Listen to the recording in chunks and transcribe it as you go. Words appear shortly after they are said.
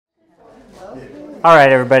All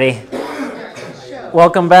right, everybody.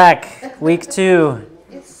 Welcome back. Week 2.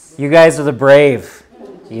 You guys are the brave.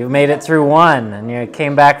 You made it through 1, and you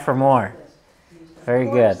came back for more. Very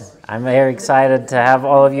good. I'm very excited to have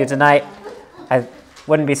all of you tonight. I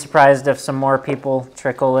wouldn't be surprised if some more people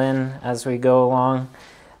trickle in as we go along.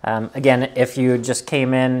 Again, if you just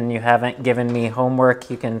came in and you haven't given me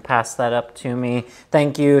homework, you can pass that up to me.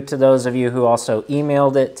 Thank you to those of you who also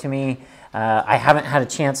emailed it to me. I haven't had a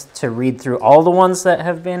chance to read through all the ones that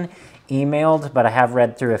have been emailed, but I have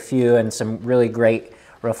read through a few and some really great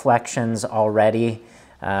reflections already.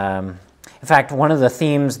 In fact, one of the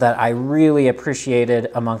themes that I really appreciated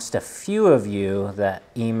amongst a few of you that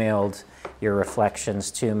emailed your reflections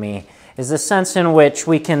to me is the sense in which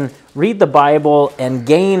we can read the Bible and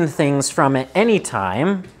gain things from it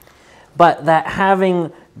anytime, but that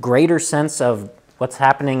having greater sense of what's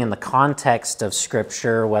happening in the context of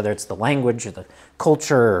Scripture, whether it's the language or the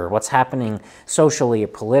culture or what's happening socially or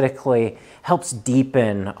politically, helps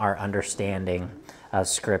deepen our understanding of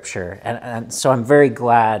Scripture. And so I'm very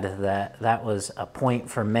glad that that was a point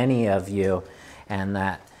for many of you, and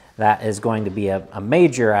that is going to be a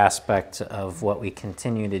major aspect of what we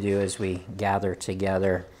continue to do as we gather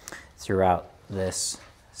together throughout this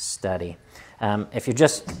study. If you're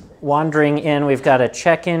just wandering in, we've got a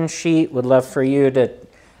check-in sheet. Would love for you to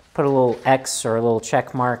put a little X or a little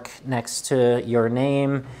check mark next to your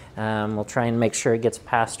name. We'll try and make sure it gets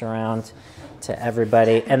passed around to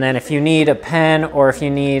everybody. And then if you need a pen or if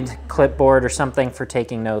you need clipboard or something for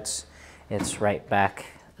taking notes, it's right back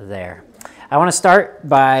there. I want to start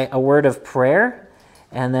by a word of prayer,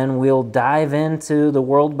 and then we'll dive into the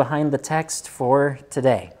world behind the text for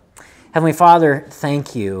today. Heavenly Father,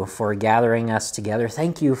 thank you for gathering us together.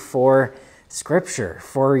 Thank you for Scripture,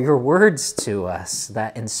 for your words to us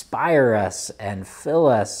that inspire us and fill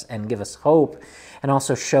us and give us hope, and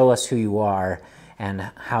also show us who you are and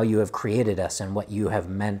how you have created us and what you have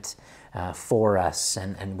meant for us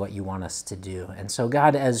and what you want us to do. And so,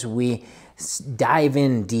 God, as we dive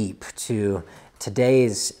in deep to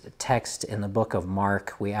today's text in the book of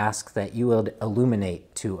Mark, we ask that you will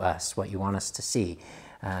illuminate to us what you want us to see.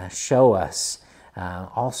 Show us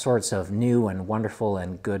all sorts of new and wonderful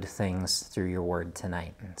and good things through your word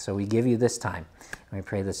tonight. And so we give you this time, and we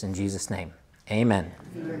pray this in Jesus' name. Amen.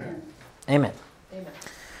 Amen. Amen. Amen.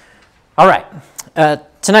 All right.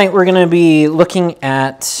 Tonight we're going to be looking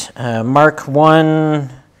at Mark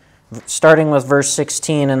 1, starting with verse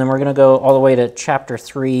 16, and then we're going to go all the way to chapter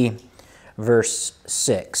 3, verse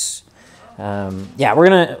 6. We're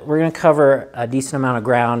gonna cover a decent amount of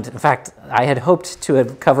ground. In fact, I had hoped to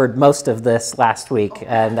have covered most of this last week,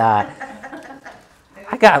 and I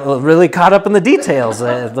got really caught up in the details,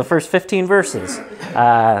 the first 15 verses.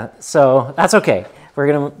 So that's okay. We're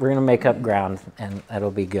gonna make up ground, and that'll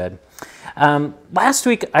be good. Last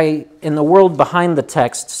week, in the world behind the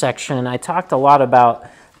text section, I talked a lot about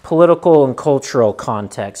political and cultural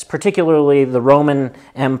context, particularly the Roman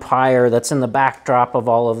Empire that's in the backdrop of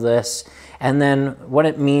all of this, and then what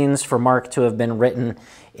it means for Mark to have been written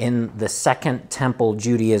in the Second Temple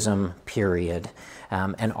Judaism period,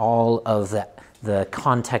 and all of the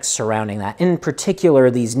context surrounding that. In particular,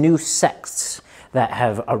 these new sects that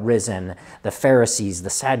have arisen, the Pharisees, the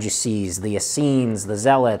Sadducees, the Essenes, the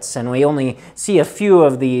Zealots, and we only see a few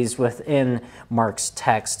of these within Mark's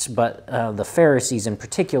text, but the Pharisees in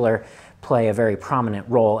particular play a very prominent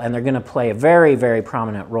role, and they're going to play a very, very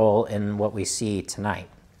prominent role in what we see tonight.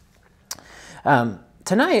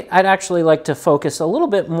 Tonight, I'd actually like to focus a little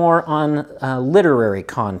bit more on literary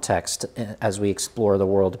context as we explore the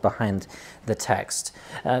world behind the text,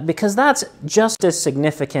 because that's just as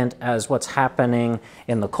significant as what's happening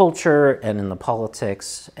in the culture and in the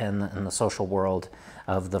politics and in the social world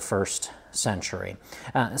of the first century.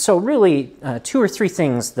 So really, 2 or 3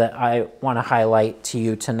 things that I want to highlight to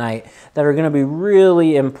you tonight that are going to be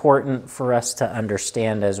really important for us to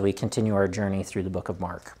understand as we continue our journey through the book of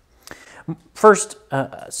Mark. First,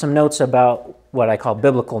 some notes about what I call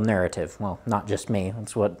biblical narrative. Well, not just me.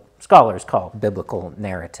 It's what scholars call biblical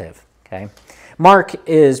narrative. Okay? Mark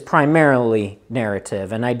is primarily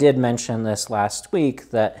narrative, and I did mention this last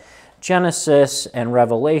week that Genesis and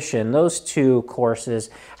Revelation, those 2 courses,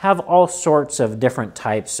 have all sorts of different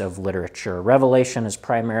types of literature. Revelation is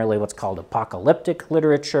primarily what's called apocalyptic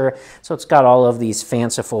literature, so it's got all of these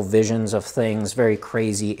fanciful visions of things, very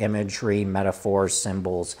crazy imagery, metaphors,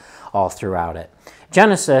 symbols, all throughout it.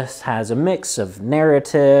 Genesis has a mix of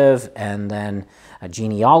narrative, and then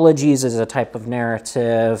genealogies is a type of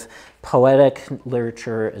narrative, poetic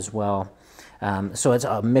literature as well. So it's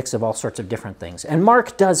a mix of all sorts of different things. And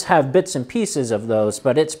Mark does have bits and pieces of those,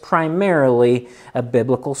 but it's primarily a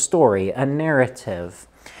biblical story, a narrative.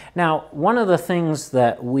 Now, one of the things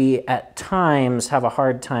that we at times have a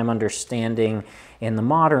hard time understanding in the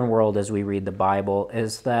modern world as we read the Bible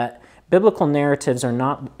is that biblical narratives are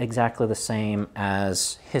not exactly the same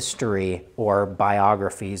as history or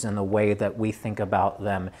biographies in the way that we think about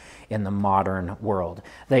them in the modern world.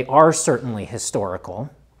 They are certainly historical,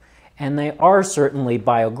 and they are certainly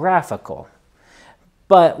biographical.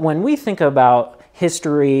 But when we think about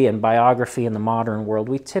history and biography in the modern world,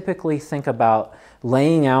 we typically think about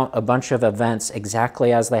laying out a bunch of events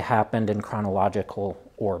exactly as they happened in chronological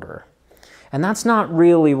order. And that's not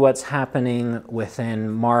really what's happening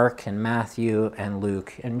within Mark and Matthew and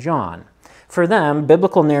Luke and John. For them,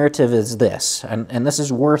 biblical narrative is this, and this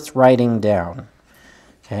is worth writing down.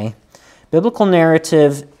 Okay? Biblical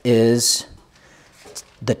narrative is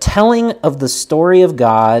the telling of the story of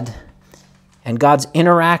God and God's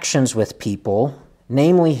interactions with people,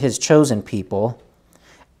 namely his chosen people,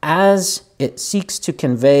 as it seeks to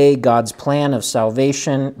convey God's plan of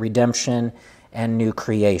salvation, redemption, and new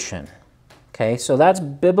creation. Okay, so that's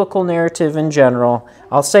biblical narrative in general.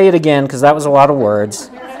 I'll say it again because that was a lot of words.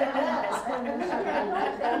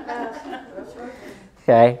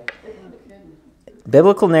 Okay.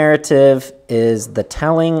 Biblical narrative is the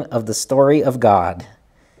telling of the story of God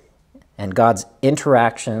and God's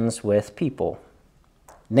interactions with people,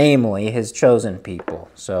 namely his chosen people.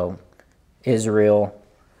 So Israel,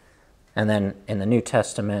 and then in the New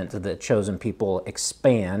Testament, the chosen people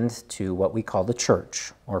expand to what we call the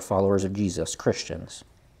church, or followers of Jesus, Christians.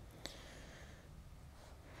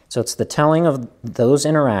 So it's the telling of those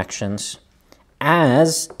interactions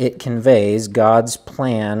as it conveys God's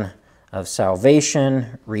plan of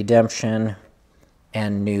salvation, redemption,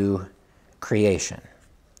 and new creation.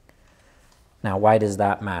 Now, why does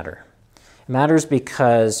that matter? It matters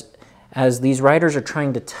because as these writers are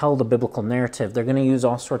trying to tell the biblical narrative, they're going to use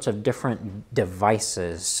all sorts of different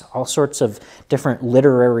devices, all sorts of different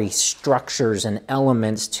literary structures and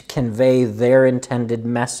elements to convey their intended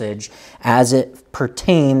message as it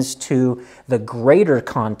pertains to the greater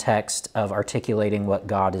context of articulating what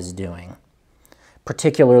God is doing,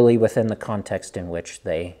 particularly within the context in which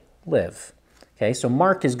they live. Okay, so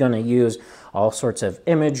Mark is going to use all sorts of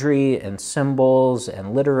imagery and symbols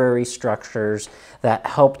and literary structures that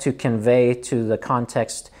help to convey to the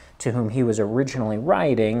context to whom he was originally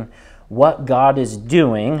writing what God is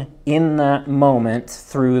doing in that moment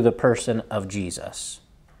through the person of Jesus.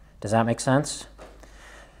 Does that make sense?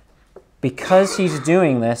 Because he's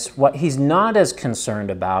doing this, what he's not as concerned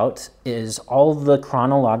about is all the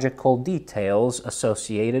chronological details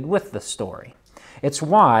associated with the story. It's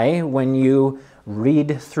why when you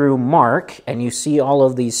read through Mark and you see all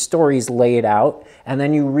of these stories laid out, and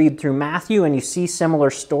then you read through Matthew and you see similar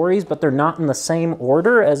stories, but they're not in the same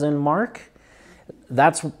order as in Mark,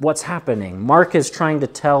 that's what's happening. Mark is trying to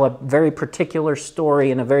tell a very particular story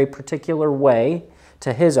in a very particular way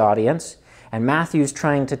to his audience, and Matthew's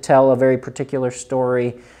trying to tell a very particular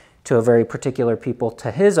story to a very particular people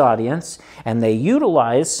to his audience, and they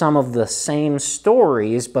utilize some of the same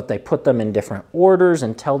stories, but they put them in different orders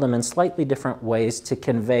and tell them in slightly different ways to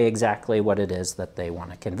convey exactly what it is that they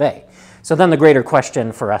want to convey. So then the greater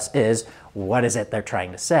question for us is, what is it they're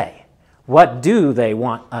trying to say? What do they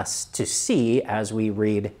want us to see as we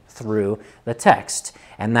read through the text?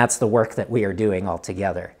 And that's the work that we are doing all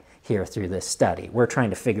together here through this study. We're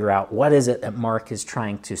trying to figure out what is it that Mark is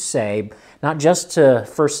trying to say, not just to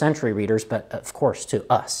first century readers, but of course to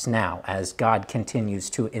us now as God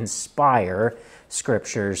continues to inspire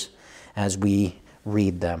scriptures as we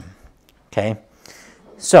read them. Okay?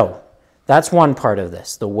 So that's one part of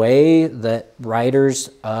this. The way that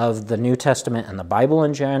writers of the New Testament and the Bible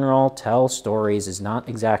in general tell stories is not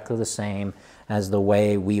exactly the same as the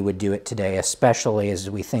way we would do it today, especially as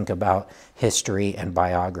we think about history and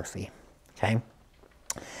biography. Okay?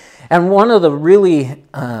 And one of the really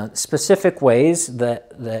specific ways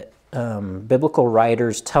that biblical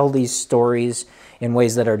writers tell these stories in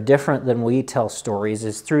ways that are different than we tell stories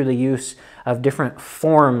is through the use of different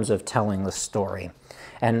forms of telling the story.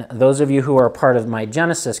 And those of you who are part of my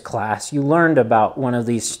Genesis class, you learned about one of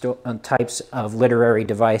these types of literary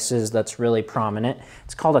devices that's really prominent.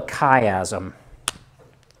 It's called a chiasm.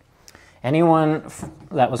 Anyone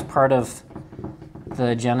that was part of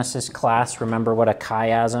the Genesis class remember what a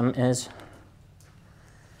chiasm is?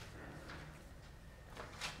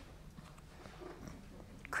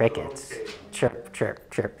 Crickets. Chirp,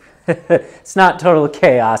 chirp, chirp. It's not total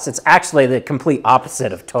chaos. It's actually the complete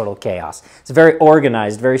opposite of total chaos. It's very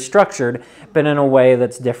organized, very structured, but in a way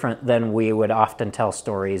that's different than we would often tell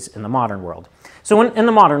stories in the modern world. So in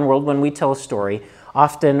the modern world, when we tell a story,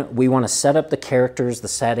 often we want to set up the characters, the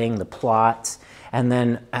setting, the plot, and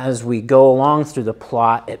then as we go along through the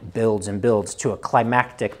plot, it builds and builds to a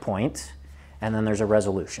climactic point, and then there's a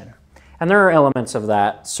resolution. And there are elements of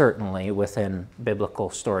that, certainly, within biblical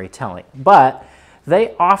storytelling. But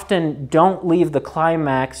they often don't leave the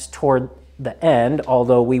climax toward the end,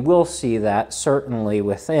 although we will see that certainly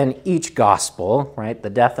within each gospel, right?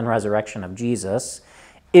 The death and resurrection of Jesus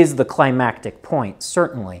is the climactic point,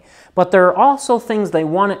 certainly. But there are also things they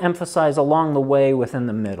want to emphasize along the way within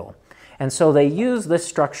the middle. And so they use this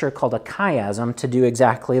structure called a chiasm to do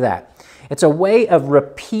exactly that. It's a way of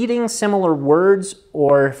repeating similar words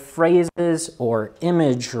or phrases or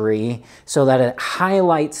imagery so that it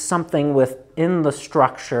highlights something within the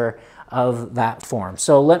structure of that form.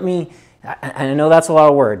 So I know that's a lot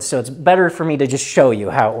of words, so it's better for me to just show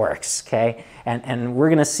you how it works, okay? And we're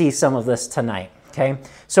going to see some of this tonight, okay?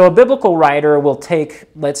 So a biblical writer will take,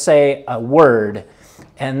 let's say, a word,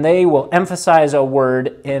 and they will emphasize a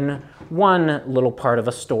word in one little part of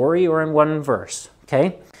a story or in one verse,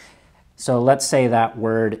 okay? So let's say that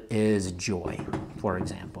word is joy, for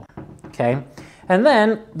example, okay? And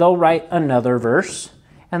then they'll write another verse,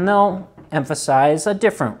 and they'll emphasize a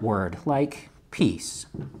different word, like peace.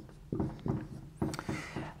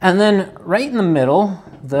 And then right in the middle,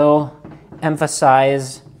 they'll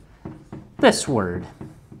emphasize this word.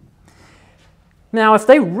 Now, if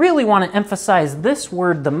they really want to emphasize this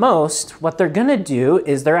word the most, what they're going to do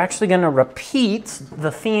is they're actually going to repeat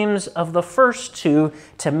the themes of the first two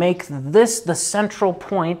to make this the central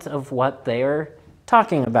point of what they are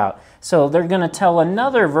talking about. So they're going to tell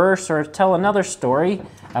another verse or tell another story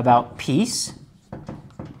about peace,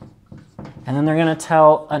 and then they're going to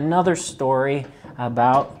tell another story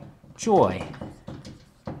about joy.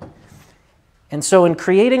 And so in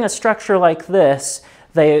creating a structure like this,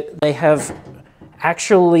 they have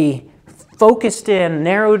actually focused in,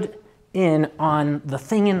 narrowed in on the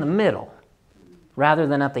thing in the middle rather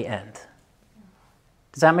than at the end.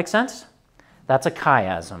 Does that make sense? That's a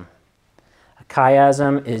chiasm. A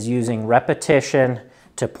chiasm is using repetition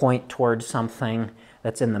to point towards something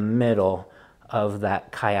that's in the middle of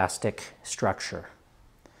that chiastic structure.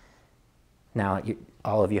 Now,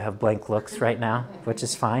 all of you have blank looks right now, which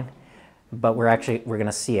is fine, but we're going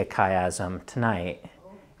to see a chiasm tonight.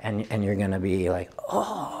 And you're going to be like,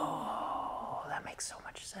 oh, that makes so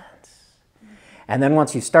much sense. And then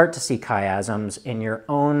once you start to see chiasms in your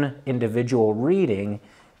own individual reading,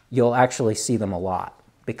 you'll actually see them a lot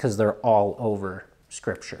because they're all over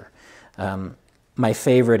Scripture. My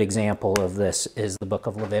favorite example of this is the book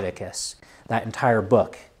of Leviticus. That entire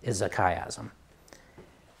book is a chiasm.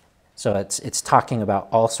 So it's talking about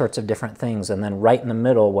all sorts of different things, and then right in the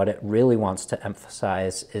middle, what it really wants to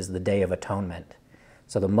emphasize is the Day of Atonement.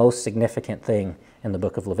 So the most significant thing in the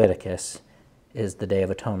book of Leviticus is the Day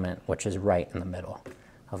of Atonement, which is right in the middle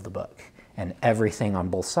of the book. And everything on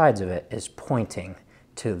both sides of it is pointing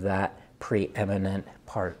to that preeminent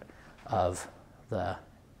part of the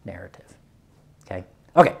narrative. Okay?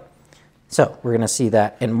 Okay, so we're going to see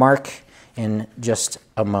that in Mark in just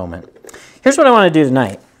a moment. Here's what I want to do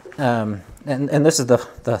tonight. And this is the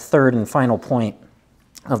third and final point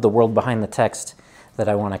of the world behind the text that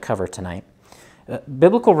I want to cover tonight.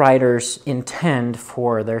 Biblical writers intend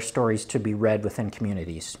for their stories to be read within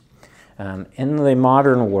communities. In the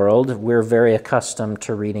modern world, we're very accustomed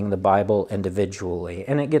to reading the Bible individually,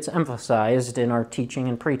 and it gets emphasized in our teaching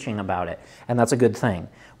and preaching about it, and that's a good thing.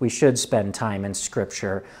 We should spend time in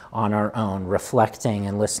Scripture on our own, reflecting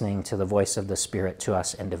and listening to the voice of the Spirit to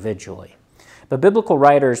us individually. But biblical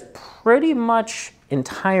writers pretty much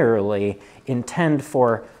entirely intend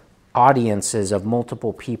for audiences of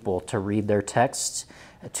multiple people to read their texts,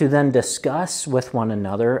 to then discuss with one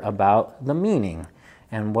another about the meaning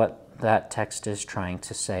and what that text is trying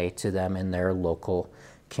to say to them in their local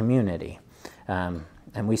community. And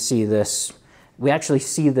we actually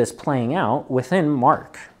see this playing out within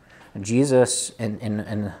Mark. Jesus,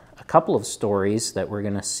 in a couple of stories that we're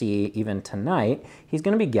going to see even tonight, he's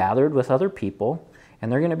going to be gathered with other people, and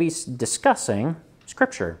they're going to be discussing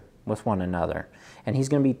Scripture with one another. And he's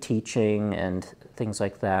going to be teaching and things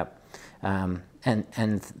like that.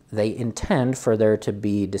 And they intend for there to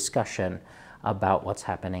be discussion about what's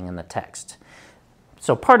happening in the text.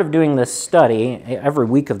 So part of doing this study, every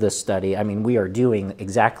week of this study, I mean, we are doing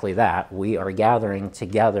exactly that. We are gathering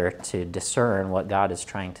together to discern what God is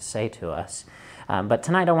trying to say to us. But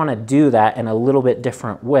tonight I want to do that in a little bit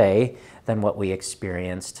different way than what we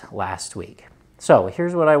experienced last week. So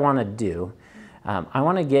here's what I want to do. I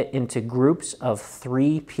want to get into groups of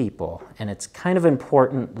 3 people, and it's kind of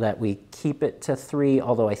important that we keep it to 3,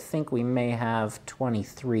 although I think we may have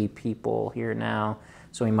 23 people here now,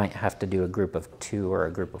 so we might have to do a group of 2 or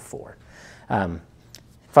a group of 4.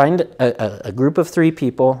 Find a group of 3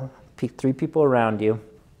 people, 3 people around you,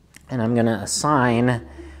 and I'm going to assign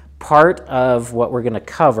part of what we're going to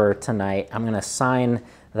cover tonight. I'm going to assign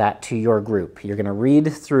that to your group. You're going to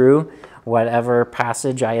read through whatever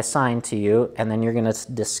passage I assign to you, and then you're going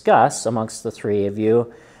to discuss amongst the 3 of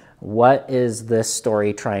you, what is this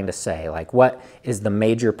story trying to say? Like, what is the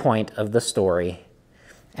major point of the story?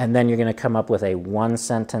 And then you're going to come up with a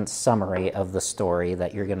 1-sentence summary of the story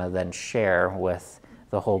that you're going to then share with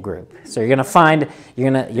the whole group. So you're going to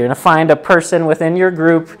find a person within your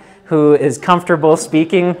group who is comfortable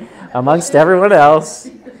speaking amongst everyone else,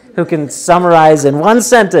 who can summarize in 1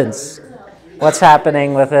 sentence what's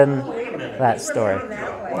happening within that story.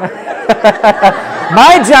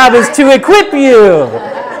 My job is to equip you.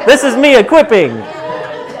 This is me equipping.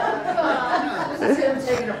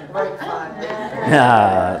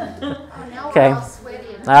 Okay.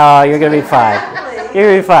 Oh, you're going to be fine. You're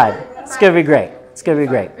going to be fine. It's going to be great. It's going to be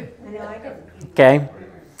great. Okay.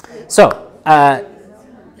 So,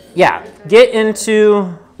 yeah, get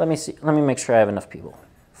into, let me make sure I have enough people.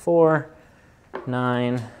 4,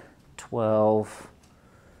 9, 12,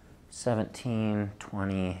 17,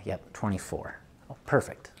 20, yep, 24. Oh,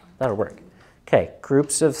 perfect. That'll work. Okay,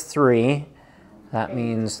 groups of 3. That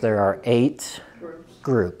means there are 8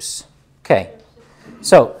 groups. Okay,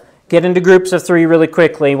 so get into groups of 3 really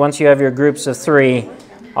quickly. Once you have your groups of 3,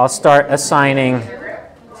 I'll start assigning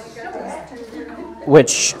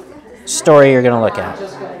which story you're going to look at.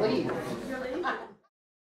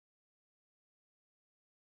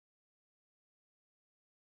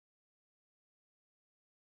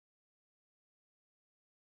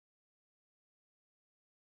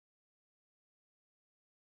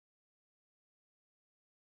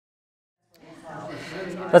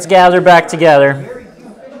 Let's gather back together.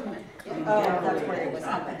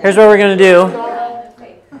 Here's what we're going to do.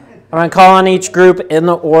 I'm going to call on each group in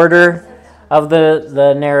the order of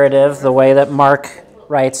the narrative, the way that Mark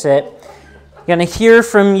writes it. I'm going to hear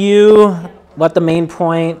from you what the main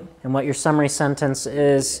point and what your summary sentence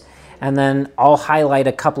is, and then I'll highlight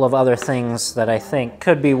a couple of other things that I think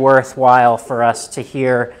could be worthwhile for us to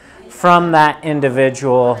hear from that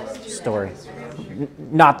individual story.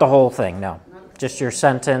 Not the whole thing, no. Just your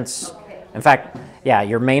sentence. In fact, yeah,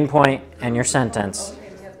 your main point and your sentence.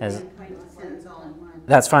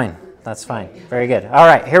 That's fine. That's fine. Very good. All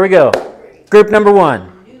right, here we go. Group number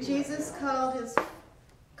 1. Jesus called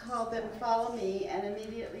them, "Follow me," and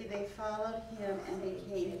immediately they followed him and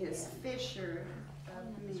became his fisher of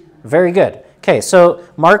men. Very good. Okay, so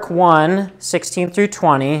Mark 1, 16 through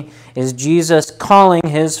 20 is Jesus calling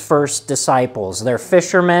his first disciples. They're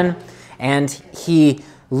fishermen, and he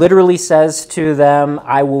literally says to them,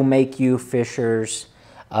 "I will make you fishers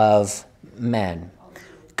of men."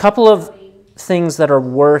 A couple of things that are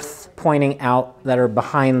worth pointing out that are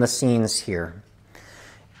behind the scenes here.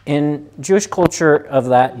 In Jewish culture of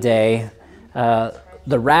that day, the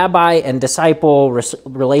rabbi and disciple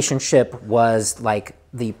relationship was like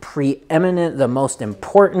the preeminent, the most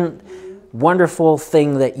important, wonderful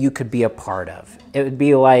thing that you could be a part of. It would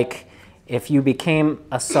be like if you became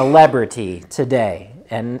a celebrity today.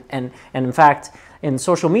 And in fact, in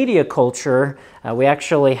social media culture, we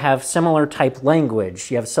actually have similar type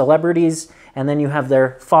language. You have celebrities, and then you have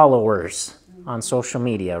their followers on social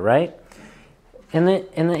media, right? In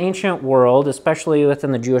the ancient world, especially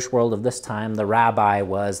within the Jewish world of this time, the rabbi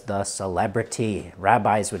was the celebrity.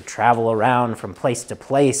 Rabbis would travel around from place to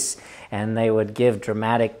place, and they would give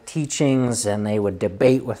dramatic teachings, and they would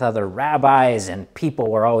debate with other rabbis, and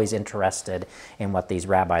people were always interested in what these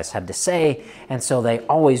rabbis had to say, and so they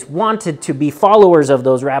always wanted to be followers of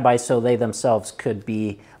those rabbis so they themselves could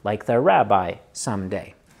be like their rabbi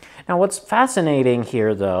someday. Now, what's fascinating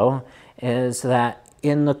here, though, is that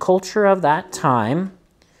in the culture of that time,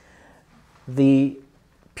 the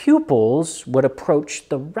pupils would approach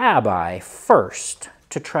the rabbi first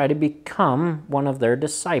to try to become one of their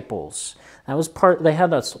disciples. That was they had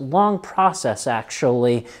this long process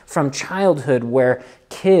actually from childhood where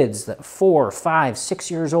kids that 4, 5, 6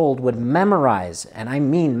 years old would memorize, and I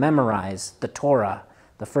mean memorize, the Torah,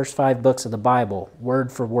 the first 5 books of the Bible,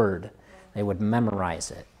 word for word. They would memorize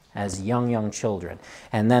it. as young children.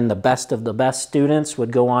 And then the best of the best students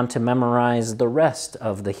would go on to memorize the rest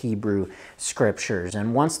of the Hebrew scriptures.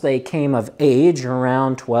 And once they came of age,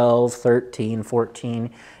 around 12, 13, 14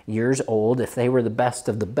 years old, if they were the best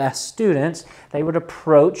of the best students, they would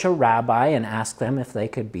approach a rabbi and ask them if they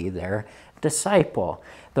could be their disciple.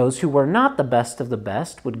 Those who were not the best of the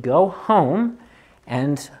best would go home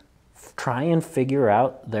and try and figure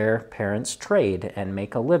out their parents' trade and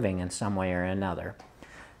make a living in some way or another.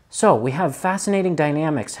 So we have fascinating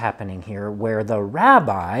dynamics happening here where the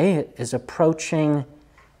rabbi is approaching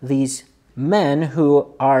these men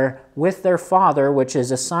who are with their father, which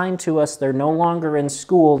is assigned to us. They're no longer in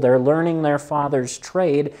school. They're learning their father's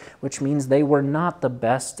trade, which means they were not the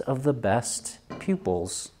best of the best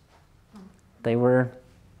pupils. They were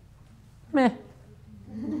meh.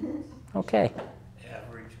 Okay.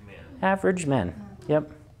 Average men. Average men.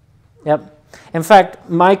 Yep. In fact,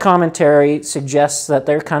 my commentary suggests that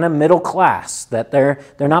they're kind of middle class, that they're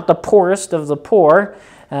not the poorest of the poor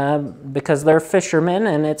because they're fishermen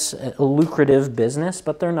and it's a lucrative business,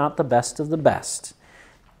 but they're not the best of the best.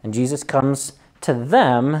 And Jesus comes to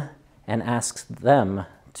them and asks them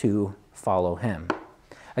to follow him.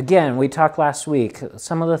 Again, we talked last week,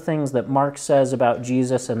 some of the things that Mark says about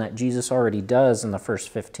Jesus and that Jesus already does in the first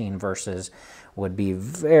 15 verses would be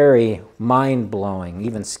very mind-blowing,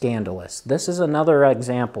 even scandalous. This is another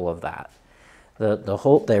example of that.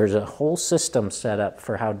 There's a whole system set up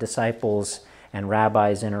for how disciples and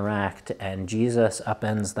rabbis interact, and Jesus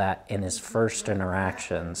upends that in his first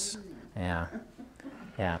interactions. Yeah.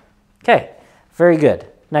 Okay, very good.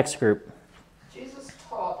 Next group. Jesus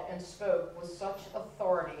taught and spoke with such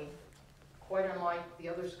authority, quite unlike the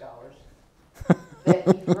other scholars, that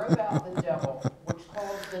he drove out the devil, which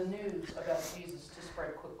caused the news about Jesus to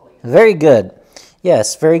spread quickly. Very good.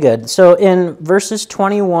 Yes, very good. So in verses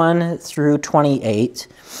 21 through 28,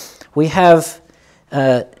 we have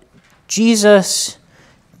Jesus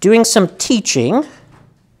doing some teaching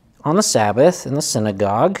on the Sabbath in the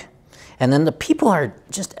synagogue, and then the people are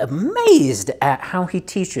just amazed at how he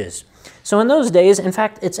teaches. So in those days, in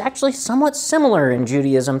fact, it's actually somewhat similar in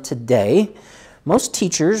Judaism today. Most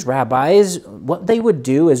teachers, rabbis, what they would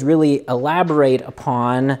do is really elaborate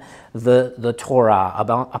upon the Torah,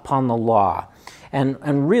 upon the law.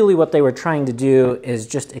 And really what they were trying to do is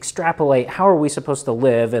just extrapolate how are we supposed to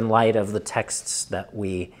live in light of the texts that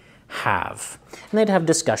we have. And they'd have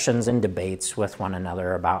discussions and debates with one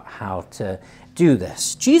another about how to do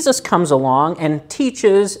this. Jesus comes along and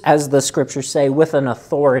teaches, as the scriptures say, with an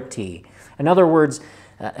authority. In other words,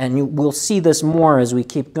 and we'll see this more as we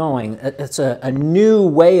keep going, it's a new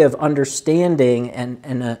way of understanding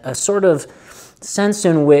and a sort of sense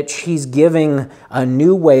in which he's giving a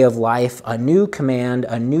new way of life, a new command,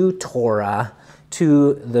 a new Torah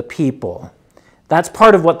to the people. That's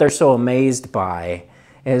part of what they're so amazed by,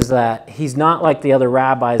 is that he's not like the other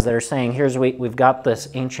rabbis that are saying, we've got this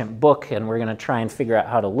ancient book and we're going to try and figure out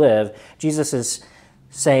how to live. Jesus is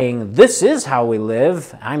saying, this is how we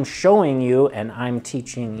live. I'm showing you and I'm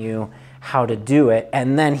teaching you how to do it.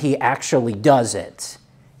 And then he actually does it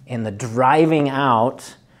in the driving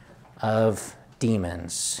out of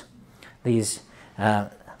demons, these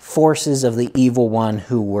forces of the evil one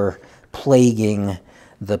who were plaguing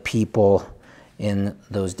the people in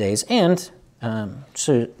those days, and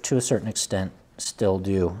to a certain extent still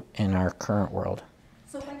do in our current world.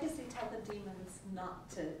 So why does he tell the demons not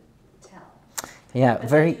to tell? Yeah, But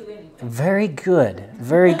very, they do anyway. very good,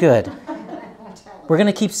 very good. We're going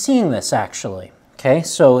to keep seeing this, actually. Okay,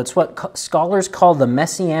 so it's what scholars call the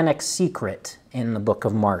messianic secret in the book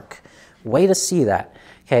of Mark. Way to see that.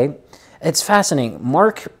 Okay, it's fascinating.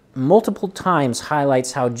 Mark multiple times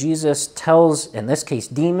highlights how Jesus tells, in this case,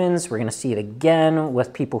 demons. We're going to see it again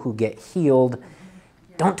with people who get healed.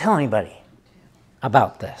 Don't tell anybody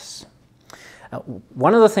about this.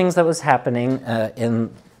 One of the things that was happening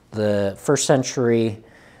in the first century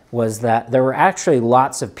was that there were actually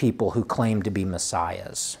lots of people who claimed to be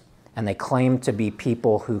messiahs. And they claimed to be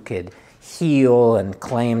people who could heal and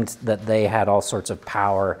claimed that they had all sorts of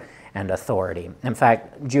power and authority. In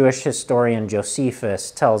fact, Jewish historian Josephus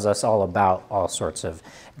tells us all about all sorts of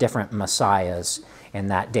different messiahs in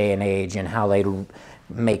that day and age and how they'd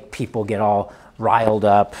make people get all riled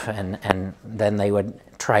up and then they would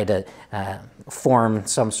try to form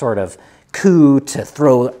some sort of coup to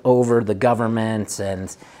throw over the government,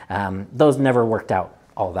 and those never worked out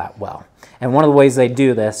all that well. And one of the ways they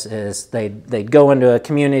do this is they'd go into a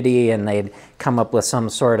community and they'd come up with some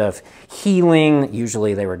sort of healing.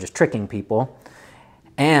 Usually they were just tricking people.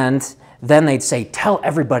 And then they'd say, tell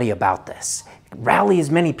everybody about this. Rally as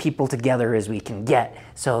many people together as we can get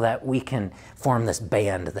so that we can form this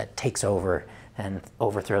band that takes over and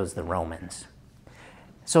overthrows the Romans.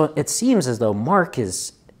 So it seems as though Mark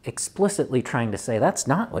is explicitly trying to say that's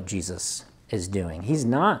not what Jesus is doing. He's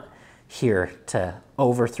not here to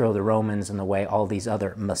overthrow the Romans in the way all these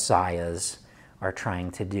other messiahs are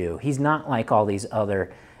trying to do. He's not like all these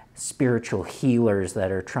other spiritual healers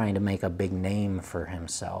that are trying to make a big name for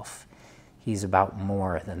himself. He's about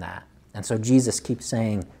more than that. And so Jesus keeps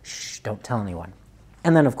saying, shh, don't tell anyone.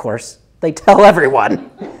 And then, of course, they tell everyone.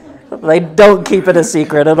 They don't keep it a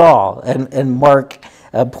secret at all. And Mark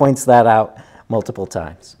points that out multiple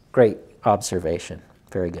times. Great observation.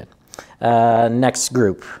 Very good. Next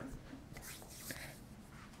group.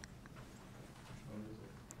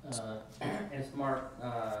 It's Mark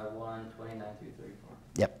 1:29 through 34.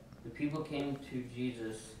 Yep. The people came to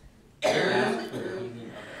Jesus and asked for the healing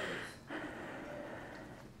of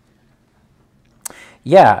others.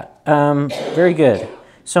 Yeah, very good.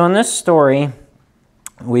 So in this story,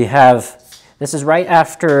 we have, this is right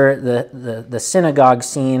after the synagogue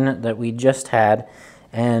scene that we just had,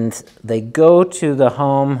 and they go to the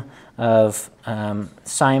home of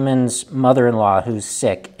Simon's mother-in-law who's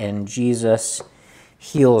sick, and Jesus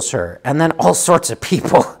heals her. And then all sorts of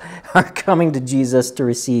people are coming to Jesus to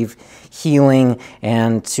receive healing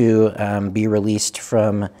and to be released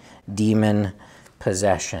from demon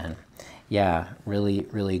possession. Yeah, really,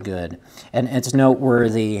 really good. And it's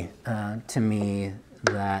noteworthy to me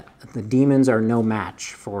that the demons are no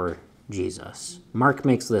match for Jesus. Mark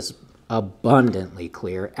makes this abundantly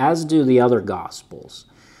clear, as do the other Gospels.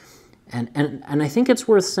 And I think it's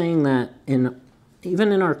worth saying that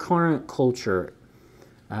even in our current culture,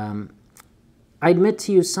 I admit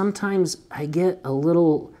to you, sometimes I get a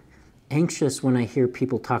little anxious when I hear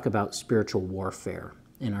people talk about spiritual warfare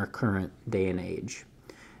in our current day and age.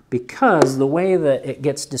 Because the way that it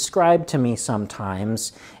gets described to me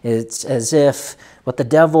sometimes, it's as if what the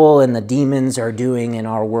devil and the demons are doing in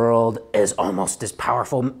our world is almost as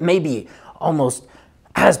powerful, maybe almost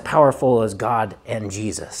as powerful as God and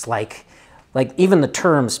Jesus. Like even the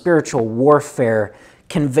term spiritual warfare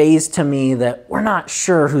conveys to me that we're not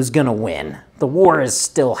sure who's going to win. The war is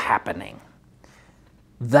still happening.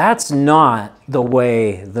 That's not the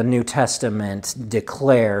way the New Testament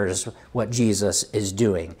declares what Jesus is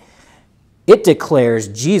doing. It declares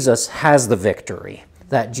Jesus has the victory,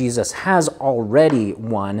 that Jesus has already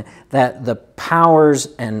won, that the powers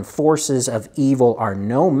and forces of evil are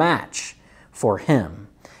no match for him,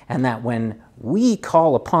 and that when we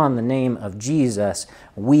call upon the name of Jesus,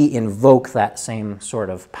 we invoke that same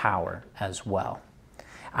sort of power as well.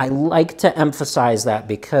 I like to emphasize that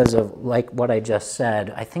because of, like what I just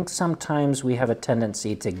said, I think sometimes we have a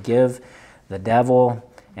tendency to give the devil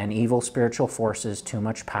and evil spiritual forces too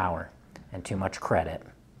much power and too much credit.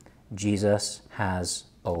 Jesus has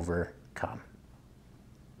overcome.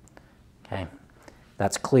 Okay,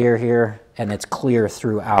 that's clear here, and it's clear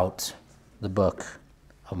throughout the book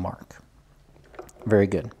of Mark. Very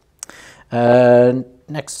good.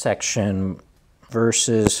 Next section,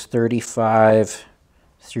 verses 35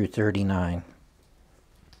 through 39.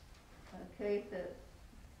 Okay, that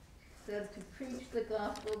says to preach the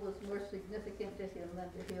gospel was more significant to him than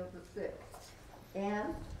to heal the sick.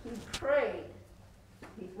 And he prayed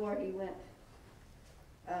before he went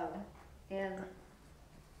and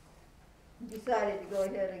decided to go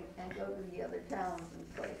ahead and go to the other towns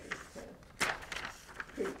and places to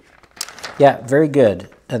preach. Yeah, very good.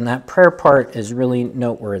 And that prayer part is really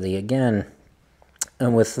noteworthy. Again,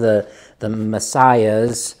 and with the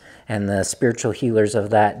messiahs and the spiritual healers of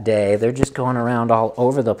that day, they're just going around all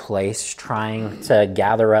over the place trying to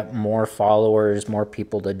gather up more followers, more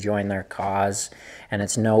people to join their cause. And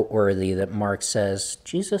it's noteworthy that Mark says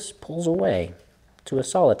Jesus pulls away to a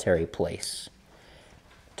solitary place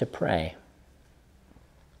to pray.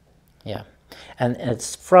 Yeah. And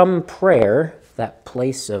it's from prayer, that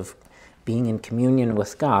place of being in communion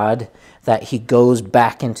with God, that he goes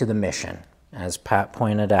back into the mission, as Pat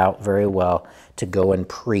pointed out very well, to go and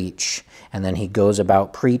preach. And then he goes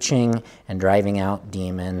about preaching and driving out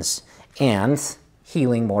demons and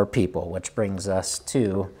healing more people, which brings us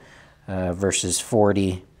to verses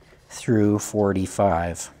 40 through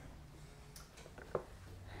 45.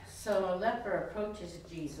 So a leper approaches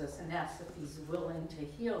Jesus and asks if he's willing to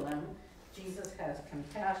heal him. Jesus has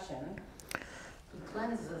compassion. He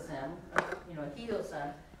cleanses him, heals him,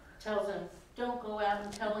 tells him, don't go out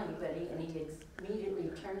and tell anybody, and he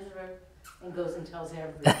immediately turns around and goes and tells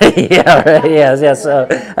everybody. Yeah, right, yes. So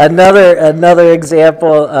another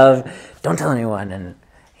example of don't tell anyone, and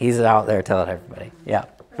he's out there telling everybody. Yeah,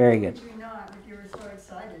 very good. Would you not if you were so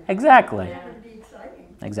excited? Exactly. That would be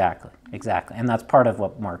exciting. Exactly. exactly. And that's part of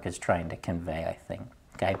what Mark is trying to convey, I think.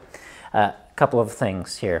 Okay, a couple of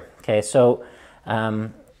things here. Okay, so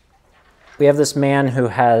we have this man who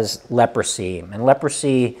has leprosy. And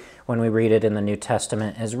leprosy, when we read it in the New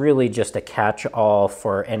Testament, is really just a catch-all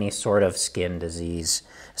for any sort of skin disease,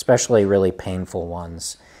 especially really painful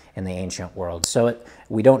ones in the ancient world. So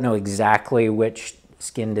we don't know exactly which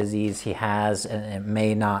skin disease he has, and it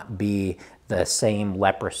may not be the same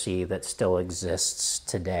leprosy that still exists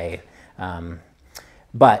today.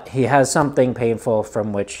 But he has something painful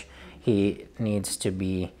from which he needs to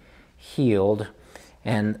be healed.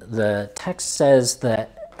 And the text says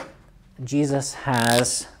that Jesus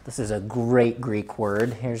has, this is a great Greek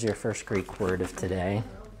word. Here's your first Greek word of today.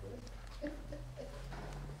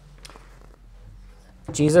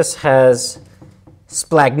 Jesus has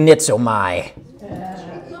splagnizomai.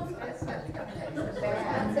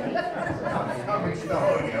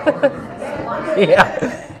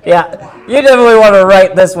 Yeah. You definitely want to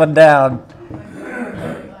write this one down.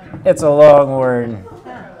 It's a long word.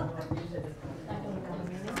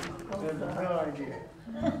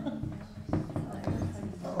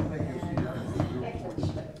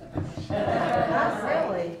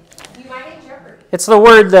 It's the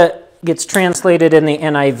word that gets translated in the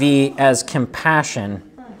NIV as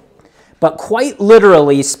compassion. But quite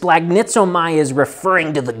literally, splagnizomai is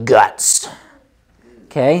referring to the guts.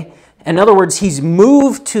 Okay? In other words, he's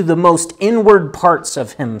moved to the most inward parts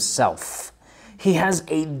of himself. He has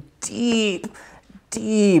a deep,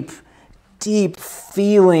 deep, deep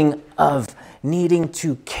feeling of needing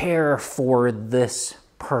to care for this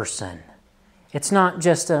person. It's not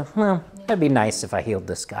just well, it'd be nice if I healed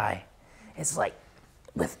this guy. It's like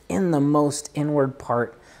within the most inward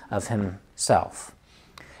part of himself.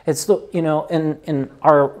 It's the, in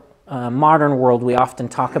our modern world, we often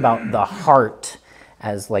talk about the heart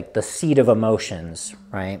as like the seat of emotions,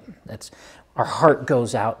 right? Our heart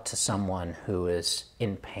goes out to someone who is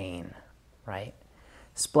in pain, right?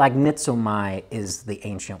 Splagnizomai is the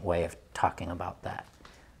ancient way of talking about that.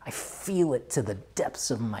 I feel it to the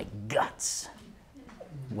depths of my guts,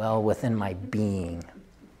 well within my being.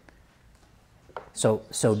 So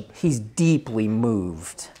he's deeply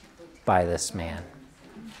moved by this man.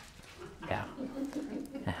 Yeah.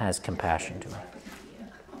 And has compassion to him.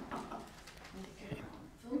 Okay.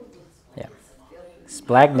 Yeah.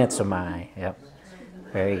 Splagnizomai. Yep.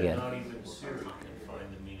 Very good. Not even Siri can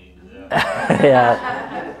find the meaning to that.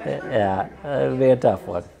 Yeah. It would be a tough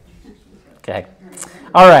one. Okay.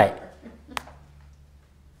 All right.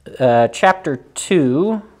 Chapter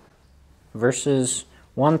 2, verses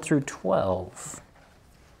 1 through 12.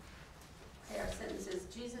 Our sentence is,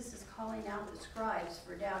 Jesus is calling out the scribes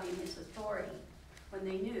for doubting his authority when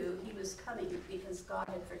they knew he was coming because God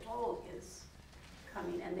had foretold his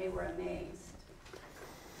coming, and they were amazed.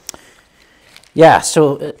 Yeah,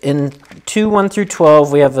 so in 2, 1 through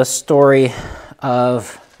 12, we have a story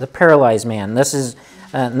of the paralyzed man. This is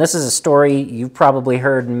a story you've probably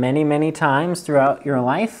heard many, many times throughout your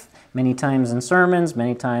life, many times in sermons,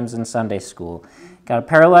 many times in Sunday school. Got a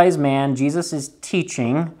paralyzed man. Jesus is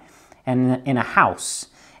teaching in a house,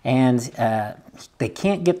 and they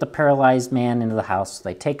can't get the paralyzed man into the house.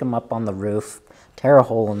 They take him up on the roof, tear a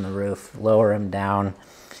hole in the roof, lower him down,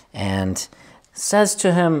 and says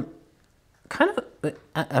to him, kind of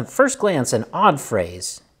at first glance, an odd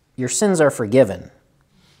phrase, "Your sins are forgiven."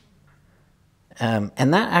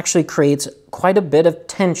 And that actually creates quite a bit of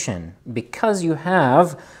tension because you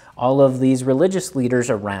have all of these religious leaders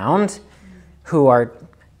around who are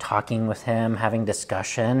talking with him, having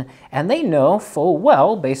discussion, and they know full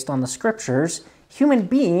well, based on the scriptures, human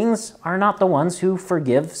beings are not the ones who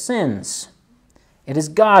forgive sins. It is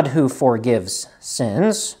God who forgives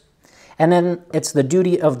sins, and then it's the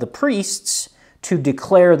duty of the priests to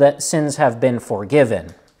declare that sins have been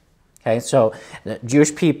forgiven. Okay, so the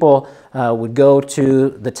Jewish people would go to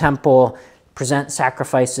the temple, present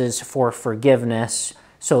sacrifices for forgiveness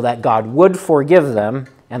so that God would forgive them,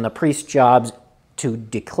 and the priest's job to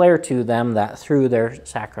declare to them that through their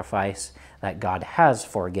sacrifice that God has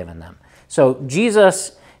forgiven them. So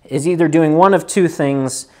Jesus is either doing one of two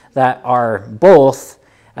things that are both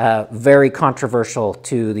very controversial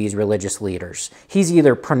to these religious leaders. He's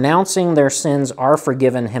either pronouncing their sins are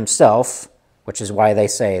forgiven himself, which is why they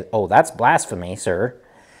say, "Oh, that's blasphemy, sir,"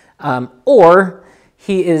 or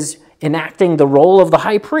he is enacting the role of the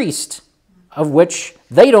high priest, of which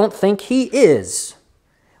they don't think he is,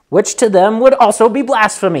 which to them would also be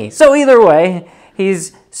blasphemy. So either way,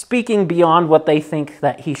 he's speaking beyond what they think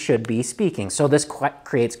that he should be speaking. So this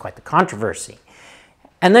creates quite the controversy.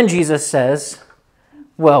 And then Jesus says,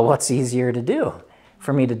 well, what's easier to do?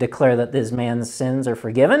 For me to declare that this man's sins are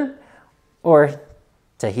forgiven, or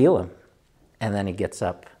to heal him. And then he gets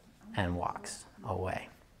up and walks away.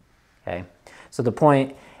 Okay? So the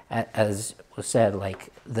point, as was said,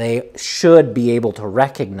 like, they should be able to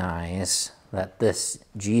recognize that this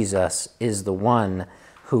Jesus is the one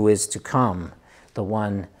who is to come, the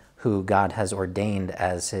one who God has ordained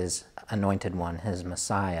as his anointed one, his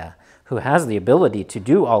Messiah, who has the ability to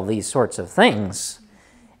do all these sorts of things,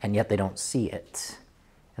 and yet they don't see it,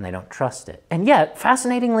 and they don't trust it. And yet,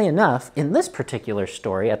 fascinatingly enough, in this particular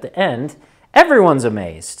story, at the end, everyone's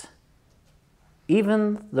amazed,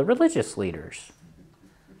 even the religious leaders.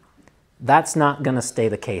 That's not going to stay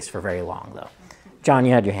the case for very long, though. John,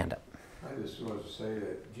 you had your hand up. I just wanted to say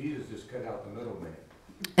that Jesus just cut out the middleman.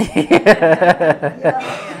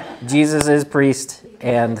 Jesus is priest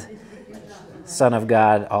and Son of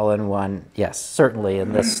God all in one. Yes, certainly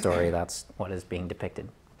in this story, that's what is being depicted.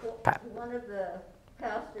 Pat. One of the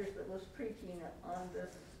pastors that was preaching on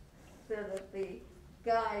this said that the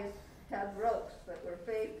guys had ropes that were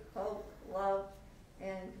faith, hope, love,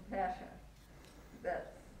 and compassion.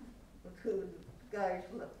 That's who the guys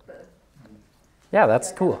looked the. Yeah,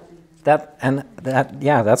 that's cool.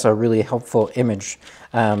 That's a really helpful image.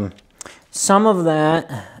 Some of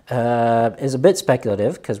that is a bit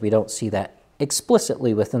speculative because we don't see that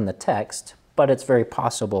explicitly within the text, but it's very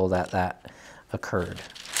possible that that occurred.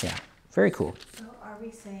 Yeah, very cool. So are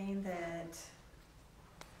we saying that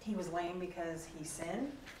he was lame because he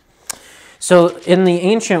sinned? So in the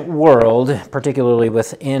ancient world, particularly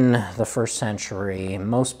within the first century,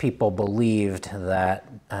 most people believed that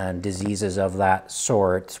diseases of that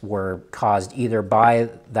sort were caused either by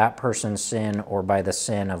that person's sin or by the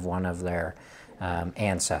sin of one of their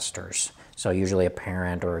ancestors. So usually a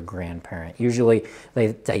parent or a grandparent. Usually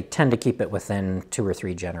they tend to keep it within 2 or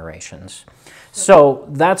 3 generations. So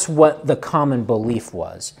that's what the common belief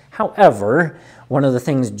was. However, one of the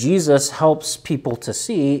things Jesus helps people to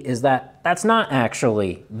see is that that's not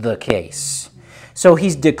actually the case. So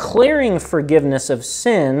he's declaring forgiveness of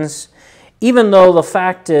sins, even though the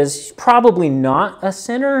fact is he's probably not a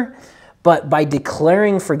sinner, but by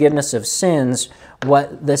declaring forgiveness of sins,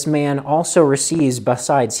 what this man also receives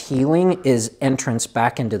besides healing is entrance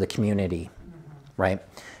back into the community, right?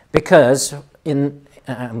 Because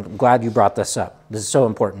I'm glad you brought this up. This is so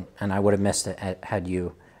important, and I would have missed it had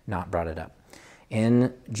you not brought it up.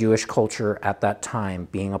 In Jewish culture at that time,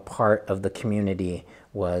 being a part of the community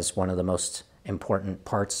was one of the most important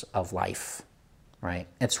parts of life, right?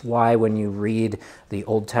 It's why when you read the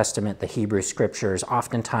Old Testament, the Hebrew Scriptures,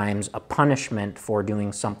 oftentimes a punishment for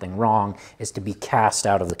doing something wrong is to be cast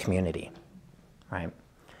out of the community, right?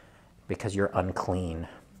 Because you're unclean,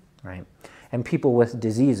 right? And people with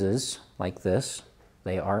diseases like this,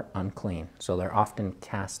 they are unclean, so they're often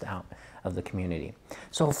cast out of the community.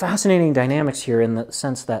 So fascinating dynamics here in the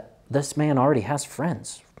sense that this man already has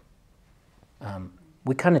friends.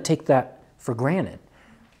 We kind of take that for granted.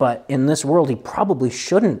 But in this world, he probably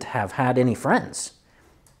shouldn't have had any friends,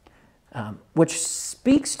 which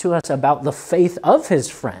speaks to us about the faith of his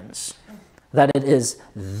friends, that it is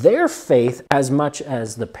their faith as much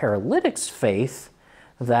as the paralytic's faith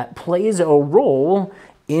that plays a role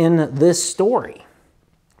in this story.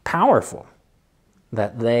 Powerful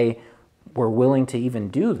that they were willing to even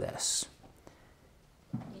do this.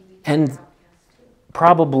 And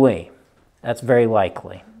probably, that's very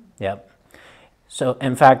likely, yep. So,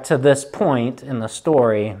 in fact, to this point in the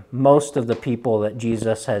story, most of the people that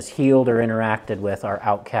Jesus has healed or interacted with are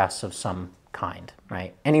outcasts of some kind,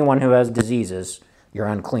 right? Anyone who has diseases, you're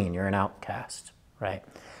unclean, you're an outcast, right?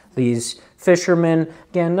 These fishermen,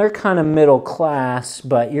 again, they're kind of middle class,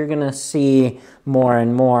 but you're going to see more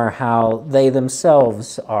and more how they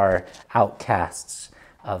themselves are outcasts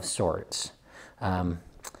of sorts.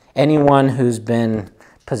 Anyone who's been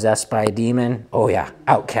possessed by a demon, oh yeah,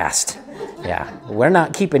 outcast. Yeah, we're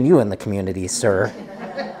not keeping you in the community, sir.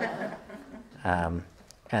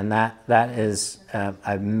 And that is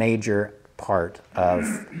a major part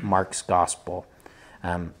of Mark's gospel.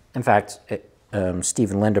 In fact,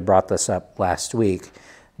 Steve and Linda brought this up last week.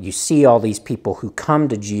 You see all these people who come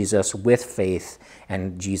to Jesus with faith,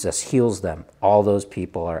 and Jesus heals them. All those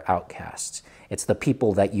people are outcasts. It's the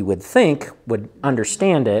people that you would think would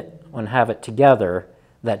understand it and have it together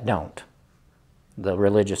that don't. The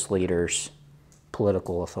religious leaders,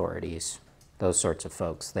 political authorities, those sorts of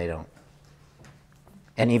folks, they don't.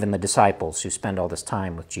 And even the disciples who spend all this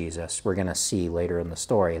time with Jesus, we're going to see later in the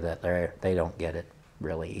story that they don't get it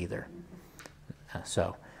really either.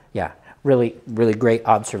 So, yeah, really, really great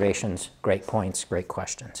observations, great points, great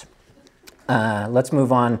questions. Let's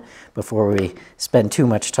move on before we spend too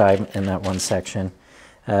much time in that one section.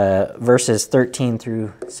 Verses 13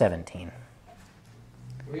 through 17.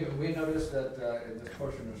 We notice that in this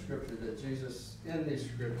portion of scripture that Jesus, in these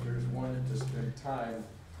scriptures, wanted to spend time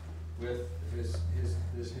with his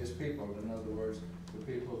people. In other words, the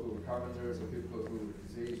people who were commoners, the people who were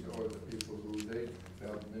diseased, or the people who they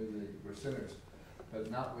felt knew they were sinners, but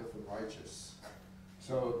not with the righteous.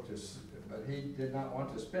 But he did not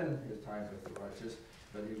want to spend his time with the righteous,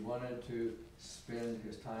 but he wanted to spend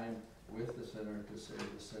his time with the sinner to save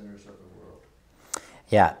the sinners of the world.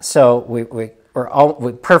 Yeah, so we're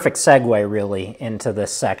perfect segue really into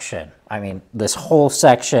this section. I mean, this whole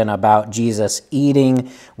section about Jesus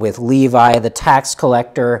eating with Levi, the tax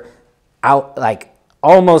collector, out like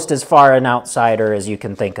almost as far an outsider as you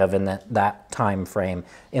can think of in that time frame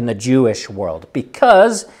in the Jewish world,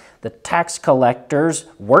 because the tax collectors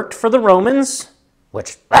worked for the Romans,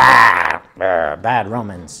 which bad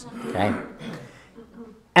Romans, okay?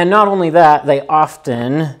 And not only that, they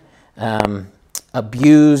often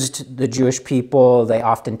abused the Jewish people. They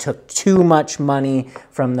often took too much money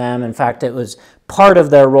from them. In fact, it was part of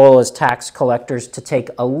their role as tax collectors to take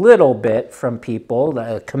a little bit from people,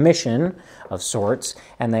 a commission of sorts,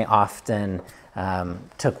 and they often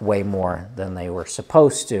took way more than they were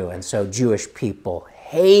supposed to. And so Jewish people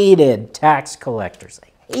hated tax collectors.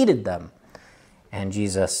 They hated them. And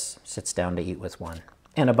Jesus sits down to eat with one,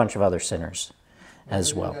 and a bunch of other sinners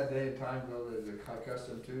as well. In that day and time, though, the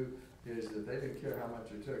custom too is that they didn't care how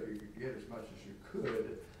much you took. You could get as much as you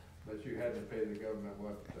could, but you had to pay the government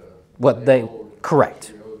what they owed.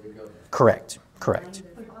 Correct. They owed the government. Correct.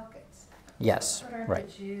 Pockets. Yes. But aren't right.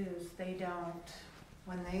 the Jews, they don't,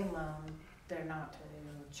 when they loan, they're not to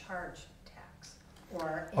charge tax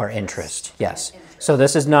or interest. Yes. Interest. So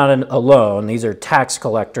this is not a loan. These are tax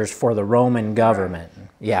collectors for the Roman government. Right.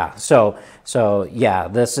 Yeah. So yeah,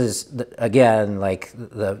 this is again like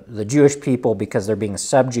the Jewish people, because they're being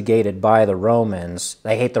subjugated by the Romans.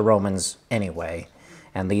 They hate the Romans anyway,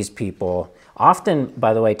 and these people often,